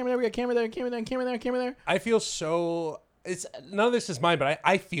there, we got camera there, camera there, camera there, camera there. I feel so. It's none of this is mine, but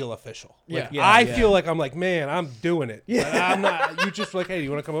I feel official. Like, Yeah, I yeah. feel like I'm like, man, I'm doing it. Yeah, I'm not. You just like, hey, do you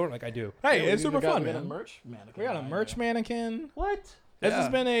want to come over? Like I do. Hey, it's super fun, We got a man. merch mannequin. We got a merch mannequin. What? This has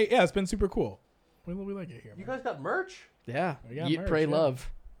been it's been super cool. We like it here. You Man. guys got merch? Yeah. We got Yeet, merch, pray, yeah. love.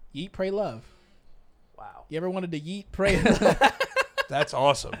 Yeet, pray, love. Wow. You ever wanted to yeet, pray? That's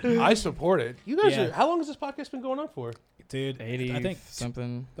awesome. I support it. You guys Yeah. are. How long has this podcast been going on for? Dude, 80 I think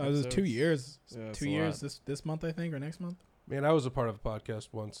something. that was 2 episodes. years. Yeah, it's 2 a years lot. this month, I think, or next month. Man, I was a part of a podcast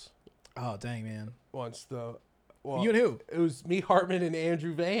once. Oh, dang, man. Well, You and who? It was me, Hartman, and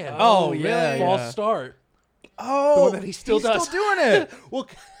Andrew Van. Oh, yeah, really? False yeah. start. Oh, The one that he still he's does. still doing it. Well,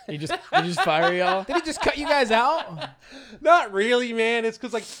 You just fire y'all. Did he just cut you guys out? not really, man. It's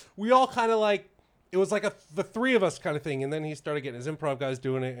because like we all kind of like it was like the three of us kind of thing, and then he started getting his improv guys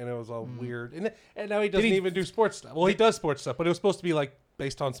doing it, and it was all weird. And now he doesn't he- even do sports stuff. Well, he does sports stuff, but it was supposed to be like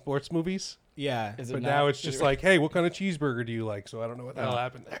based on sports movies. Yeah. Is it But not? now it's just like, hey, what kind of cheeseburger do you like? So I don't know what the hell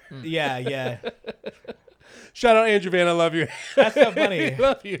happened there. Yeah. Shout out Andrew Van, I love you. That's so funny.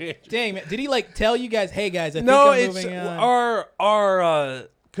 love you, Andrew. Dang, man. Did he like tell you guys, hey guys, I No, think I'm it's moving on? our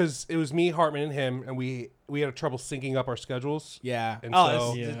because it was me, Hartman, and him, and we had trouble syncing up our schedules. Yeah. And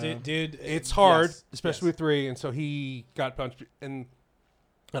Oh, so- it's- dude, It's hard, yes, especially with three, and so he got punched, and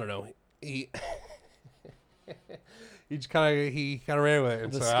I don't know, he he kind of ran with it.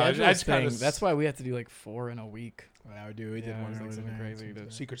 And The so I schedule just thing. kinda That's why we have to do like 4 in a week. I do. We did Yeah, one it of was those like something things. crazy.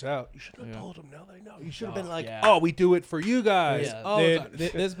 Secrets out. You should have Yeah. told them. Now they know. You should have been like, yeah. oh, we do it for you guys. Yeah. all the time.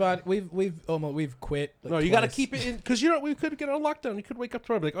 Dude, this body, we've quit. Like No, you got to twice. keep it in because we could get on lockdown. You could wake up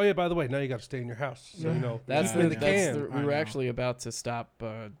tomorrow and be like, oh yeah, by the way, now you got to stay in your house. So That's keep it in the can. we I were know. actually about to stop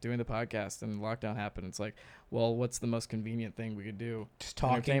doing the podcast, and lockdown happened. It's like, well, what's the most convenient thing we could do? Just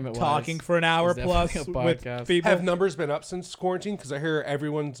talking entertainment-wise, for an hour is definitely plus a with podcast. people. Have numbers been up since quarantine? Because I hear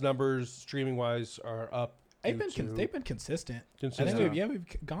everyone's numbers streaming wise are up. They've due been to- they've been consistent. I consistent. think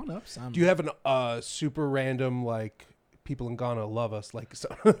we've gone up some. Do you have an super random like people in Ghana love us like, so,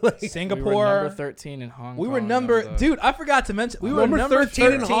 like Singapore? We were number 13 in Hong Kong. We were on number, the- dude. I forgot to mention we were Number number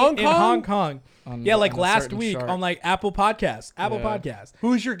 13 in Hong Kong? Kong. on- Yeah, like on a last certain week chart. on like Apple Podcasts. Yeah. Podcast.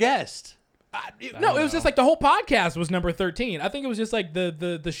 Who's your guest? No, it was just like the whole podcast was number 13. I think it was just like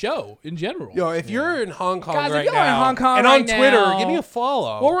the show in general. Yo, if you're in Hong Kong Guys, if right you're in now Hong Kong and right on Twitter, now- give me a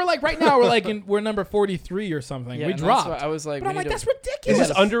follow. Well, we're like right now we're number 43 or something. Yeah, We and that's dropped. why I was like, but I'm we like, need that's to- Is ridiculous.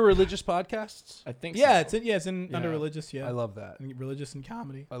 this under religious podcasts? I think Yeah, so. it's in Yeah. under religious. Yeah, I love that. And religious and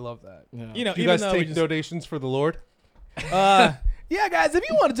comedy. I love that. Yeah. You know, Do you even guys though we take just, donations for the Lord? yeah, guys, if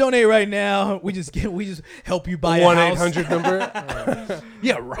you want to donate right now, we just help you buy a house. 1-800 number.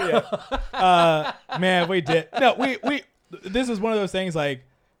 Yeah, right. Man, we did. No, we. This is one of those things like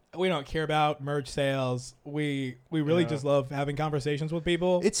we don't care about merch sales. We really just love having conversations with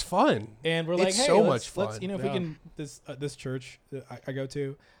people. It's fun. And we're like, It's hey, so let's, much let's fun. you know, if Yeah. we can this church that I go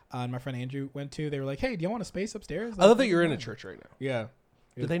to, and my friend Andrew went to, they were like, hey, do you want a space upstairs? I love that you're in a church right now. Yeah,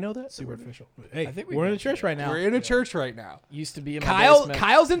 Do they know that? super official. Hey, I think we're in a church right now. We're in a church right now. Used to be in my Kyle's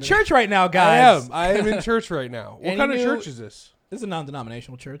basement. in church right now, guys. I am in church right now. What And kind of you- church is this? This is a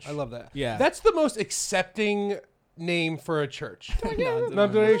non-denominational church. I love that. Yeah. That's the most accepting name for a church. Non-denominational.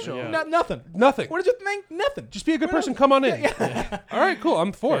 Non-denominational. Yeah. Nothing. Nothing. What did you think? Nothing. Just be a good person. Come on in. All right, cool.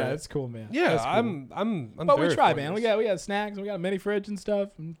 I'm for Yeah, it. that's cool, man. Yeah, That's cool. I'm But we very try, for man. this. We got snacks. We got a mini fridge and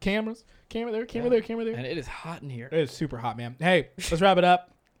stuff, and cameras. Camera there. And it is hot in here. It is super hot, man. Hey, let's wrap it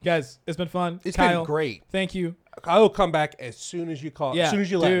up, guys. It's been fun. It's Kyle, been great. Thank you. I will come back as soon as you call. Yeah, as soon as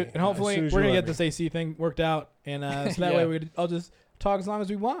you let dude, me. and hopefully As soon as we're you gonna let get me. this AC thing worked out, and so that Yeah. way I'll just talk as long as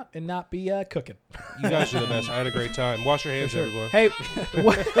we want and not be cooking. You guys are the best. I had a great time. Wash your hands, everyone. Hey,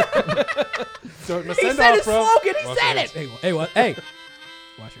 what? Don't he send said off, his bro. slogan. He Wash said your it. Hey, what? Hey,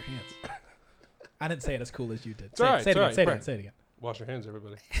 wash your hands. I didn't say it as cool as you did. all right, Say it it's again. all right. Say it again. Wash your hands,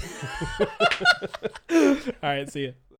 everybody. All right, see you.